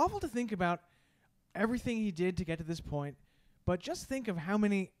 And it's awful to think about everything he did to get to this point, but just think of how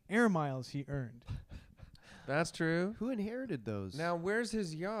many air miles he earned. That's true. Who inherited those? Now, where's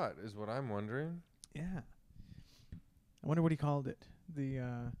his yacht is what I'm wondering. Yeah. I wonder what he called it.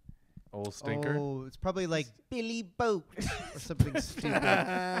 The Old stinker. Oh, it's probably like Billy Boat or something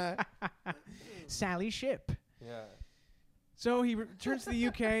stupid. Sally Ship. Yeah. So he returns to the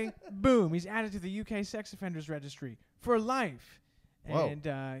UK. Boom. He's added to the UK sex offenders registry for life. Whoa.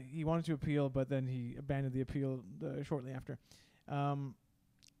 And he wanted to appeal, but then he abandoned the appeal shortly after.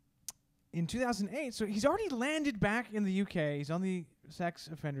 In 2008, so he's already landed back in the UK. He's on the sex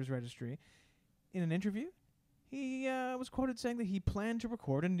offenders registry. In an interview, he was quoted saying that he planned to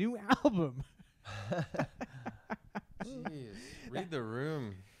record a new album. Jeez. Read the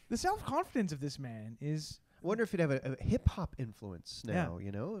room. The self-confidence of this man is... I wonder if he'd have a hip-hop influence now,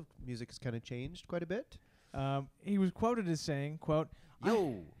 Music has kind of changed quite a bit. He was quoted as saying, quote,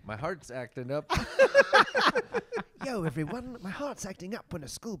 Yo, my heart's acting up. Yo, everyone, my heart's acting up when a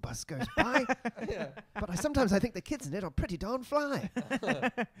school bus goes by. But sometimes I think the kids in it are pretty darn fly.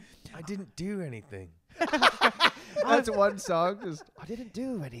 I didn't do anything. That's one song. Just I didn't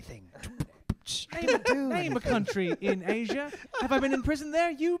do anything. Name a country in Asia. Have I been in prison there?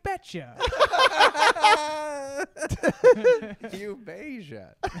 You betcha. You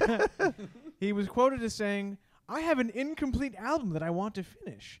Beja. He was quoted as saying, "I have an incomplete album that I want to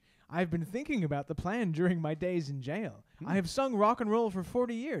finish. I've been thinking about the plan during my days in jail. I have sung rock and roll for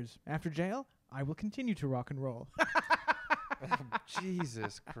 40 years. After jail, I will continue to rock and roll."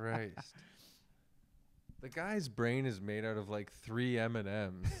 Jesus Christ. The guy's brain is made out of like 3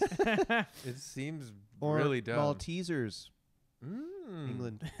 M&Ms. It seems Or really dumb. Maltesers,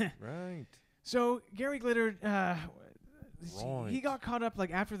 England. Right. So Gary Glitter, Right. he got caught up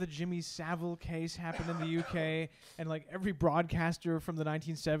like after the Jimmy Savile case happened in the UK, and like every broadcaster from the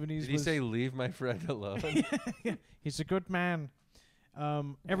 1970s. Did he was say leave my friend alone? He's a good man.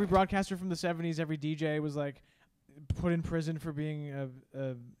 Every broadcaster from the 70s, every DJ was like put in prison for being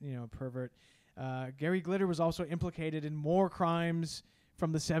a pervert. Gary Glitter was also implicated in more crimes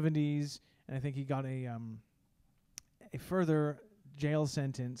from the 70s, and I think he got a further jail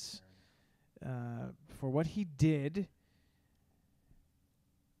sentence for what he did.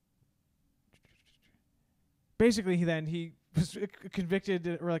 Basically, he was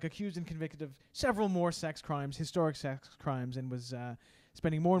convicted or like accused and convicted of several more sex crimes, historic sex crimes, and was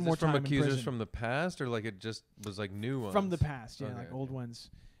spending more and more time from in accusers prison. from the past, or like it just was like new ones? From the past, yeah, Okay, like okay. old ones.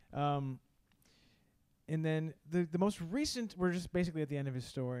 And then the most recent, we're just basically at the end of his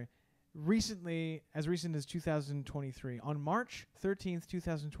story. Recently, as recent as 2023, on March 13th,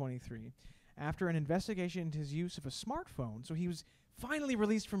 2023, after an investigation into his use of a smartphone, so he was finally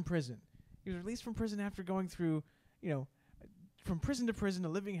released from prison. He was released from prison after going through, from prison to prison, a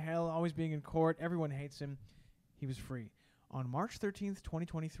living hell, always being in court. Everyone hates him. He was free. On March 13th,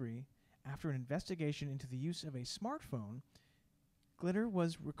 2023, after an investigation into the use of a smartphone, Glitter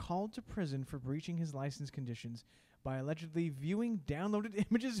was recalled to prison for breaching his license conditions by allegedly viewing downloaded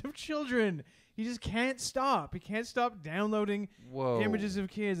images of children. He just can't stop. He can't stop downloading images of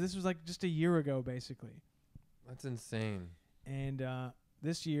kids. This was like just a year ago, basically. That's insane. And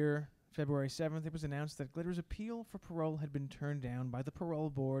this year, February 7th, it was announced that Glitter's appeal for parole had been turned down by the parole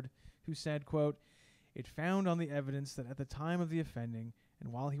board, who said, quote, "It found on the evidence that at the time of the offending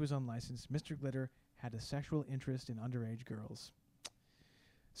and while he was unlicensed, Mr. Glitter had a sexual interest in underage girls."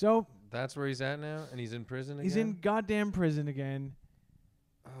 So That's where he's at now, and he's in prison again? he's in goddamn prison again.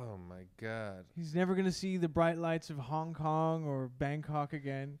 Oh, my God. He's never going to see the bright lights of Hong Kong or Bangkok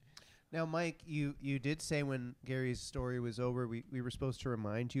again. Now, Mike, you did say when Gary's story was over, we were supposed to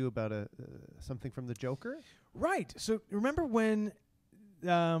remind you about something from the Joker. Right. So remember when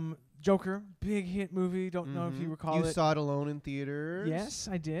Joker, big hit movie, don't know if you recall You it. saw it alone in theaters. Yes,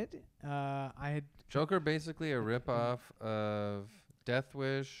 I did. I had Joker basically a ripoff of Death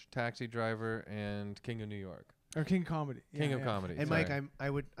Wish, Taxi Driver, and King of New York. or King Comedy. King Yeah, of yeah. Comedy. And sorry.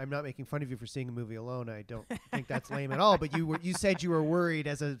 Mike, I'm not making fun of you for seeing a movie alone. I don't think that's lame at all. But you said you were worried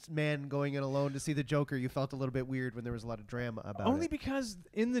as a man going in alone to see the Joker. You felt a little bit weird when there was a lot of drama about Only it. because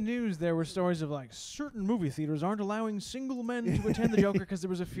in the news there were stories of like certain movie theaters aren't allowing single men to attend the Joker because there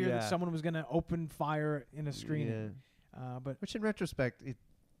was a fear that Yeah. someone was going to open fire in a screening. But Which in retrospect, it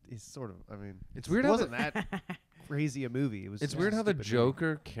is sort of. I mean, It's weird It how wasn't that crazy a movie. It was. It's just weird a how the stupid movie.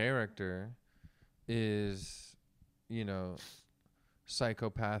 Joker character is,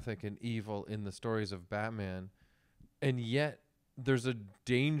 psychopathic and evil in the stories of Batman, and yet there's a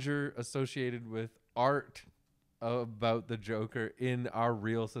danger associated with art about the Joker in our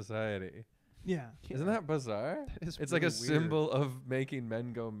real society. yeah. Isn't that bizarre? That is It's like a really weird. symbol of making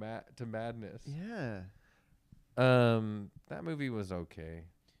men go to madness. Yeah. That movie was okay.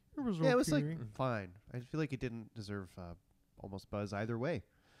 It was Yeah, it was like okay. fine. I feel like it didn't deserve almost buzz either way.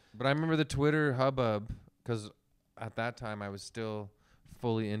 But I remember the Twitter hubbub, because at that time I was still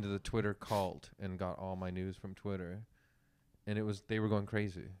fully into the Twitter cult and got all my news from Twitter. And they were going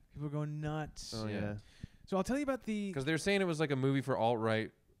crazy. People were going nuts. Oh Yeah. yeah. So I'll tell you about the Because they were saying it was like a movie for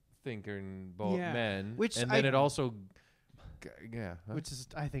alt-right thinking Yeah. men. Which and then I- it also, yeah. Huh? Which is,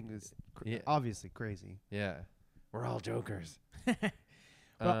 I think, is Yeah. obviously crazy. Yeah. We're all jokers.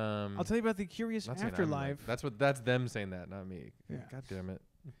 I'll tell you about the curious not saying I'm like- afterlife. that's them saying that, not me. Yeah. God damn it.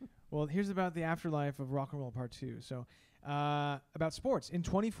 Well, here's about the afterlife of rock and roll part 2. So, about sports. In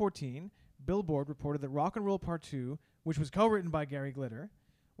 2014, Billboard reported that Rock and Roll Part 2, which was co-written by Gary Glitter,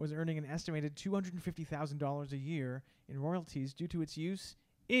 was earning an estimated $250,000 a year in royalties due to its use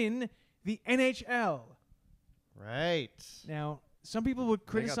in the NHL. Right. Now, some people would They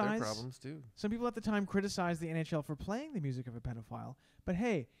got their criticize. problems too. Some people at the time criticized the NHL for playing the music of a pedophile, but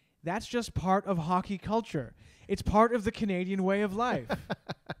hey, that's just part of hockey culture. It's part of the Canadian way of life.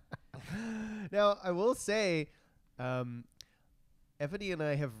 Now, I will say, Ebony and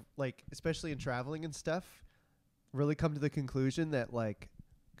I have, like, especially in traveling and stuff, really come to the conclusion that, like,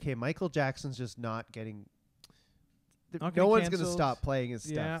 okay, Michael Jackson's just not getting. Not No getting one's going to canceled. stop playing his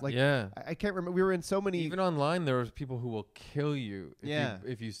Yeah. stuff. Like, yeah. I can't remember. We were in so many. Even online, there was people who will kill you Yeah.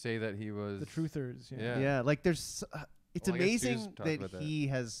 if you say that he was The truthers. Yeah. Yeah, like there's. It's Well, I guess Sue's amazing talked about that that. he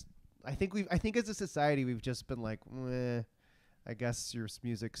has. I think as a society we've just been like, I guess your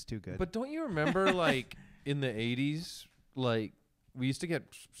music's too good. But don't you remember, like, in the 80s, like, we used to get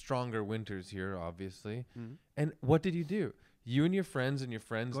stronger winters here, obviously. Mhm. And what did you do? You and your friends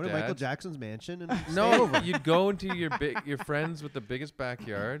Go to Michael Jackson's mansion and stay No, over. you'd go into your friends with the biggest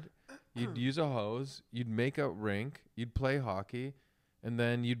backyard. You'd use a hose. You'd make a rink. You'd play hockey, and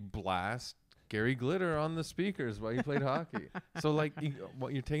then you'd blast Gary Glitter on the speakers while you played hockey. So, like,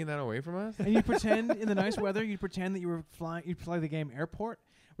 what, you're taking that away from us? And you pretend in the nice weather, you pretend that you were flying. You play the game Airport,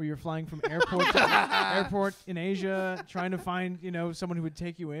 where you're flying from airport to airport in Asia, trying to find someone who would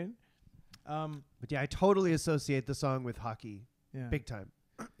take you in. But yeah, I totally associate the song with hockey, Yeah. big time.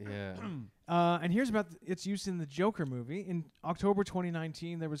 Yeah. And here's about its use in the Joker movie. In October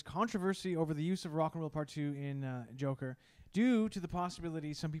 2019, there was controversy over the use of Rock and Roll Part 2 in Joker, due to the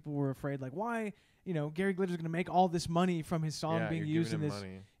possibility some people were afraid, like, why, Gary Glitter's going to make all this money from his song Yeah, being you're used in giving this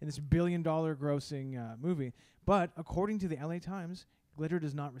him money. $1 billion grossing movie. But according to the LA Times, Glitter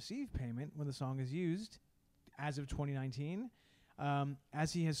does not receive payment when the song is used as of 2019,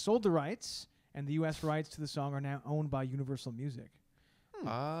 as he has sold the rights, and the U.S. rights to the song are now owned by Universal Music.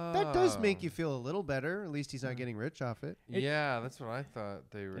 That does make you feel a little better. At least he's not getting rich off it Yeah, that's what I thought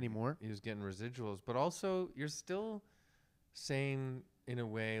they were. anymore. He was getting residuals, but also you're still saying in a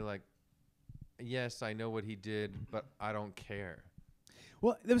way like, yes, I know what he did, but I don't care.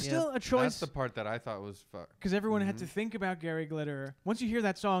 Well, there was Yeah. still a That's choice the part that I thought was fucked. because everyone had to think about Gary Glitter. Once you hear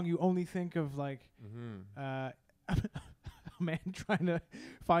that song, you only think of like a man trying to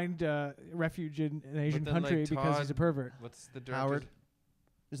find refuge in an Asian then, country like, because he's a Todd- pervert. What's the director? Howard,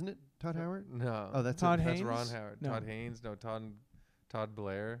 isn't it Todd Howard? No. Oh, that's Todd it. That's Haynes? Ron Howard. No. Todd Haynes. No, Todd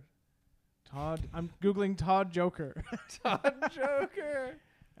Blair. Todd. I'm googling Todd Joker. Todd Joker.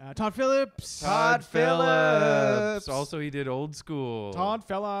 Todd Phillips. Todd Phillips. Also, he did Old School. Todd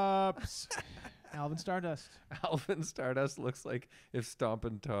Phillips. Alvin Stardust Alvin Stardust looks like if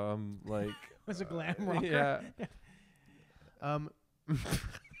Stompin' Tom, like, was a glam rocker. yeah.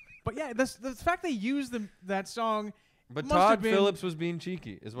 But yeah, the fact they used that song. But Must have Todd been- Phillips was being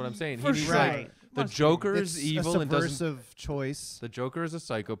cheeky, is what I'm saying. For He's sure. like, Right. the Must Joker It's is evil a and doesn't. subversive choice. The Joker is a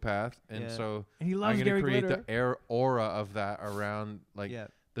psychopath, and Yeah. so And he I'm loves going Gary to create Glitter. the aura of that around, like, Yeah.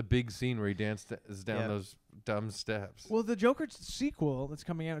 the big scene where he dances down Yeah. those dumb steps. Well, the Joker sequel that's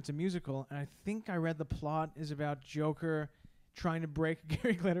coming out, it's a musical, and I think I read the plot is about Joker trying to break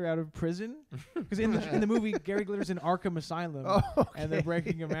Gary Glitter out of prison. Because in the movie, Gary Glitter's in Arkham Asylum, Oh, and they're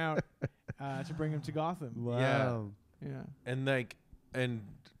breaking him out to bring him to Gotham. Wow. Yeah. And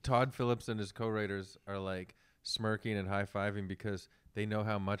Todd Phillips and his co-writers are like smirking and high-fiving because they know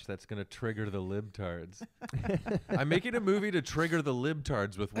how much that's going to trigger the libtards. I'm making a movie to trigger the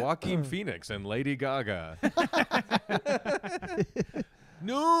libtards with Joaquin Phoenix and Lady Gaga.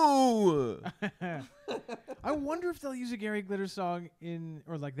 No. I wonder if they'll use a Gary Glitter song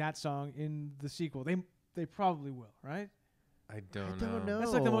or like that song in the sequel. They probably will, right? I don't know.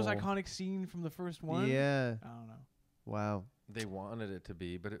 That's like the most No. iconic scene from the first one. Yeah. I don't know. Wow. They wanted it to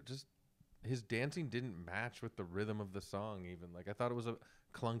be, but it just his dancing didn't match with the rhythm of the song even. Like, I thought it was a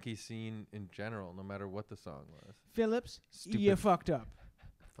clunky scene in general, no matter what the song was. Phillips, Stupid. you fucked up.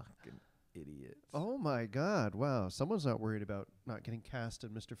 Fucking idiots. Oh my God. Wow. Someone's not worried about not getting cast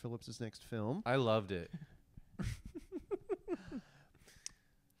in Mr. Phillips' next film. I loved it.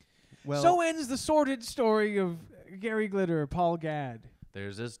 Well, So ends the sordid story of Gary Glitter, Paul Gadd.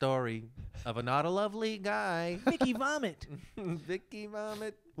 There's a story of a not a lovely guy. Mickey Vomit. Vicky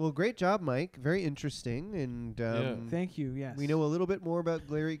Vomit. well, great job, Mike. Very interesting. And Yeah. Thank you. Yes, we know a little bit more about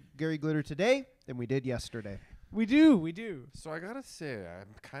Gary Glitter today than we did yesterday. We do. So I gotta say,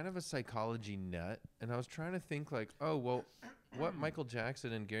 I'm kind of a psychology nut, and I was trying to think like, oh well, what Michael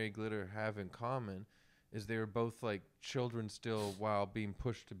Jackson and Gary Glitter have in common is they were both like children still while being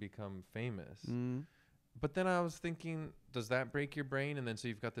pushed to become famous. Mm. But then I was thinking, does that break your brain? And then so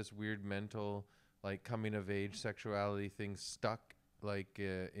you've got this weird mental, like, coming of age sexuality thing stuck like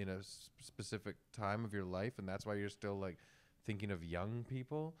in a specific time of your life, and that's why you're still like thinking of young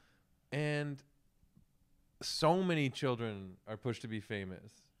people. And so many children are pushed to be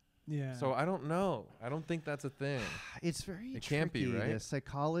famous. Yeah. So I don't know. I don't think that's a thing. It's very It tricky. can't be, right? The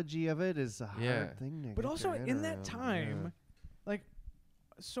psychology of it is a Yeah. hard thing to but get also your head in that around. time, Yeah. like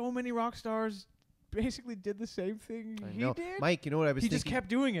so many rock stars basically did the same thing I he know. did. Mike, you know what I was He thinking? just kept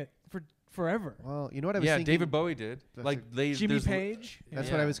doing it for forever. Well, you know what I was Yeah, thinking? David Bowie did. That's Like Jimmy there's Page. That's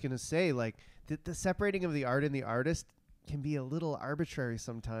Yeah. what I was going to say. Like, the separating of the art and the artist can be a little arbitrary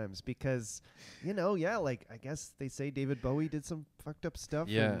sometimes because, like I guess they say David Bowie did some fucked up stuff.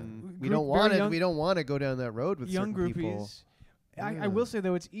 Yeah. and we Group- don't very want to. young- We don't want to go down that road with Young certain groupies. people. I will say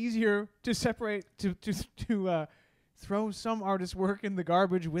though, it's easier to separate to throw some artists' work in the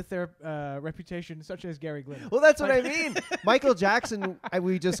garbage with their reputation, such as Gary Glitter. Well, that's what I mean. Michael Jackson,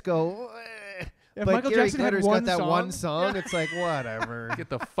 we just go. If But Michael Gary Jackson had Glitter's one got that one song- song. It's like whatever. Get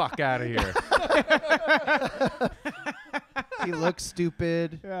the fuck out of here. He looks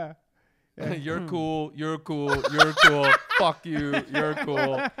stupid. Yeah. You're cool. You're cool. You're cool. Fuck you. You're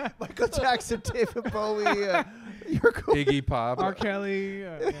cool. Michael Jackson, David Bowie. You're cool. Iggy Pop. R. Kelly.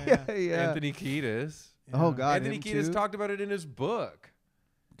 yeah. Anthony Kiedis. Oh God. Anthony him Kiedis too? talked about it in his book.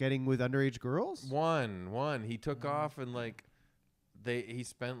 Getting with underage girls. One. He took off and he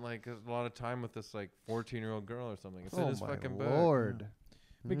spent like a lot of time with this like 14-year-old girl or something. It's in his my fucking book. Lord.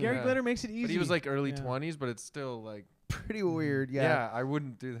 But Gary Yeah. Glitter makes it easy. But he was like early Yeah. 20s, but it's still like Pretty weird. yeah. Yeah. I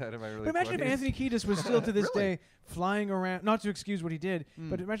wouldn't do that in my early But imagine 20s. if Anthony Kiedis was still to this Really? day flying around, not to excuse what he did,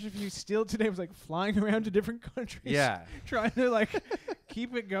 but imagine if he still today was like flying around to different countries. Yeah. Trying to like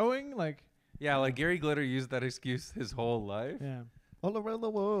keep it going. Like, Yeah, like Gary Glitter used that excuse his whole life. yeah. All around the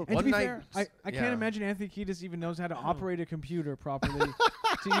world. And One to be night- fair, I yeah. can't imagine Anthony Kiedis even knows how to operate a computer properly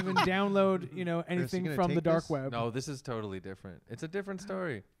to even download, anything gonna from the take dark this? web. No, this is totally different. It's a different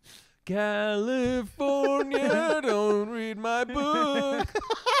story. California, don't read my book.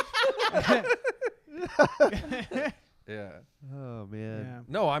 Yeah. Oh man. Yeah.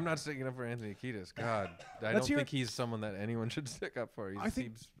 No, I'm not sticking up for Anthony Kiedis. God, I Let's don't hear think he's someone that anyone should stick up for. He I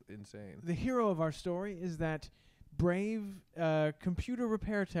think- seems insane. The hero of our story is that brave computer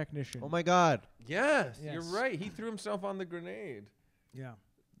repair technician. Oh my God. Yes, Yes. you're right. He threw himself on the grenade. Yeah.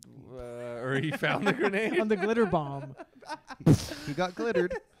 Or he found the grenade. On the glitter bomb. He got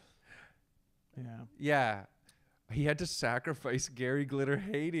glittered. Yeah. Yeah. He had to sacrifice Gary Glitter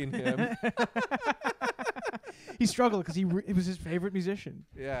hating him. He struggled because it was his favorite musician.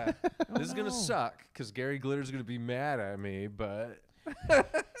 Yeah. This is going to no. suck because Gary Glitter's going to be mad at me, but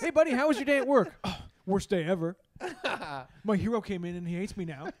Hey, buddy, how was your day at work? Oh, worst day ever. My hero came in and he hates me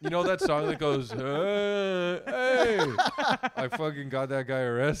now. you know that song that goes, hey, I fucking got that guy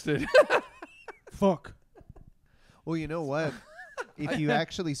arrested. Fuck. Well, you know what? If you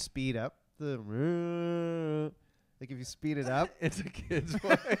actually speed up the, like if you speed it up, It's a kid's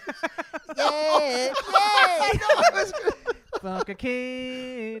voice. Fuck a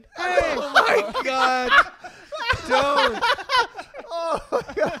kid. Oh my God. Don't. oh my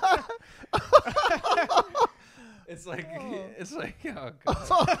God. It's like, oh,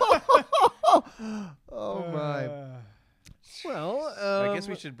 God. Oh my. Well, I guess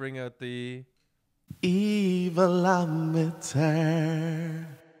we should bring out the Evilometer.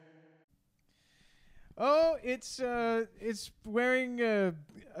 Oh, it's wearing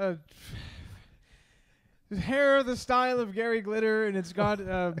hair the style of Gary Glitter, and it's got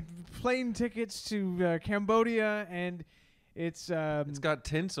plane tickets to Cambodia, and it's got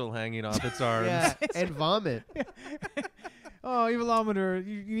tinsel hanging off its arms. yeah, and vomit. oh, Evilometer,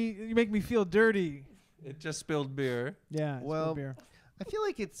 you make me feel dirty. It just spilled beer. Yeah, it's Well, good beer. I feel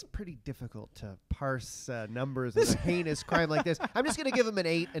like it's pretty difficult to parse numbers of a heinous crime like this. I'm just gonna give him an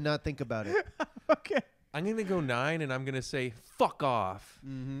 8 and not think about it. Okay. I'm going to go 9 and I'm going to say fuck off.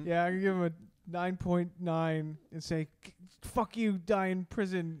 Mm-hmm. Yeah, I'm gonna give him a 9.9 and say, "Fuck you, die in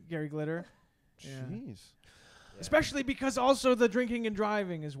prison, Gary Glitter." Yeah. Jeez. Especially because also the drinking and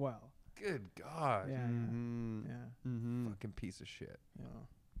driving as well. Good God. Yeah, Mm-hmm. yeah. Mm-hmm. Fucking piece of shit. Yeah.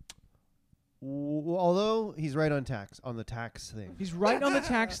 Although he's right on the tax thing. He's right on the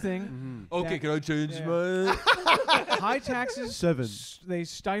tax thing. Mm-hmm. Okay, Yeah. can I change Yeah. my... High taxes 7. They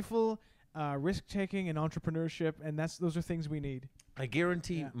stifle risk taking and entrepreneurship, and those are things we need. I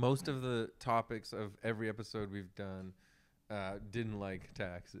guarantee Yeah. most of the topics of every episode we've done didn't like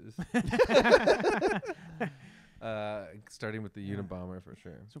taxes. Starting with the Unabomber for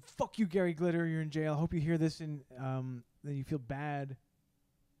sure. So fuck you, Gary Glitter. You're in jail. Hope you hear this and then you feel bad.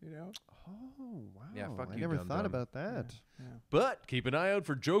 You know? Oh wow! Yeah, fuck I you, never dum thought dum. about that. Yeah. But keep an eye out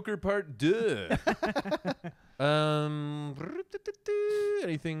for Joker Part 2.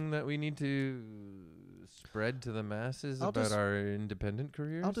 Anything that we need to spread to the masses I'll about just- our independent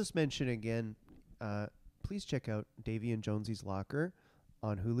careers? I'll just mention again. Please check out Davy and Jonesy's Locker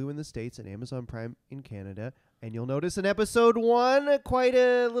on Hulu in the States and Amazon Prime in Canada, and you'll notice in episode 1 quite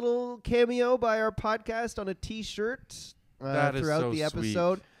a little cameo by our podcast on a T-shirt That is throughout so the sweet.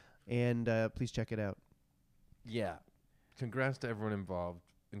 episode. And please check it out. Yeah. Congrats to everyone involved,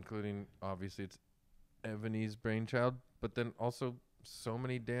 including, obviously, it's Ebony's brainchild, but then also so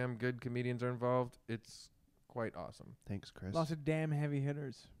many damn good comedians are involved. It's quite awesome. Thanks, Chris. Lots of damn heavy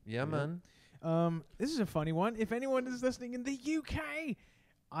hitters. Yeah, man. This is a funny one. If anyone is listening in the UK,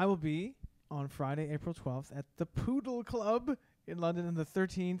 I will be on Friday, April 12th at the Poodle Club in London, and the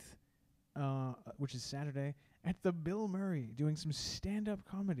 13th, which is Saturday, at the Bill Murray doing some stand-up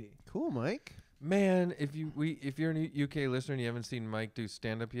comedy. Cool, Mike. Man, if you're a UK listener and you haven't seen Mike do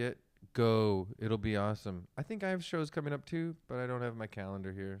stand-up yet, go. It'll be awesome. I think I have shows coming up too, but I don't have my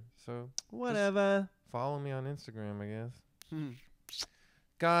calendar here. So Whatever. follow me on Instagram, I guess.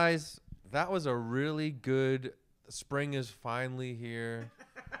 Guys, that was a really good spring is finally here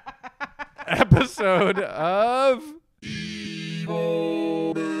episode of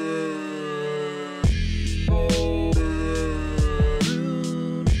Evilometer.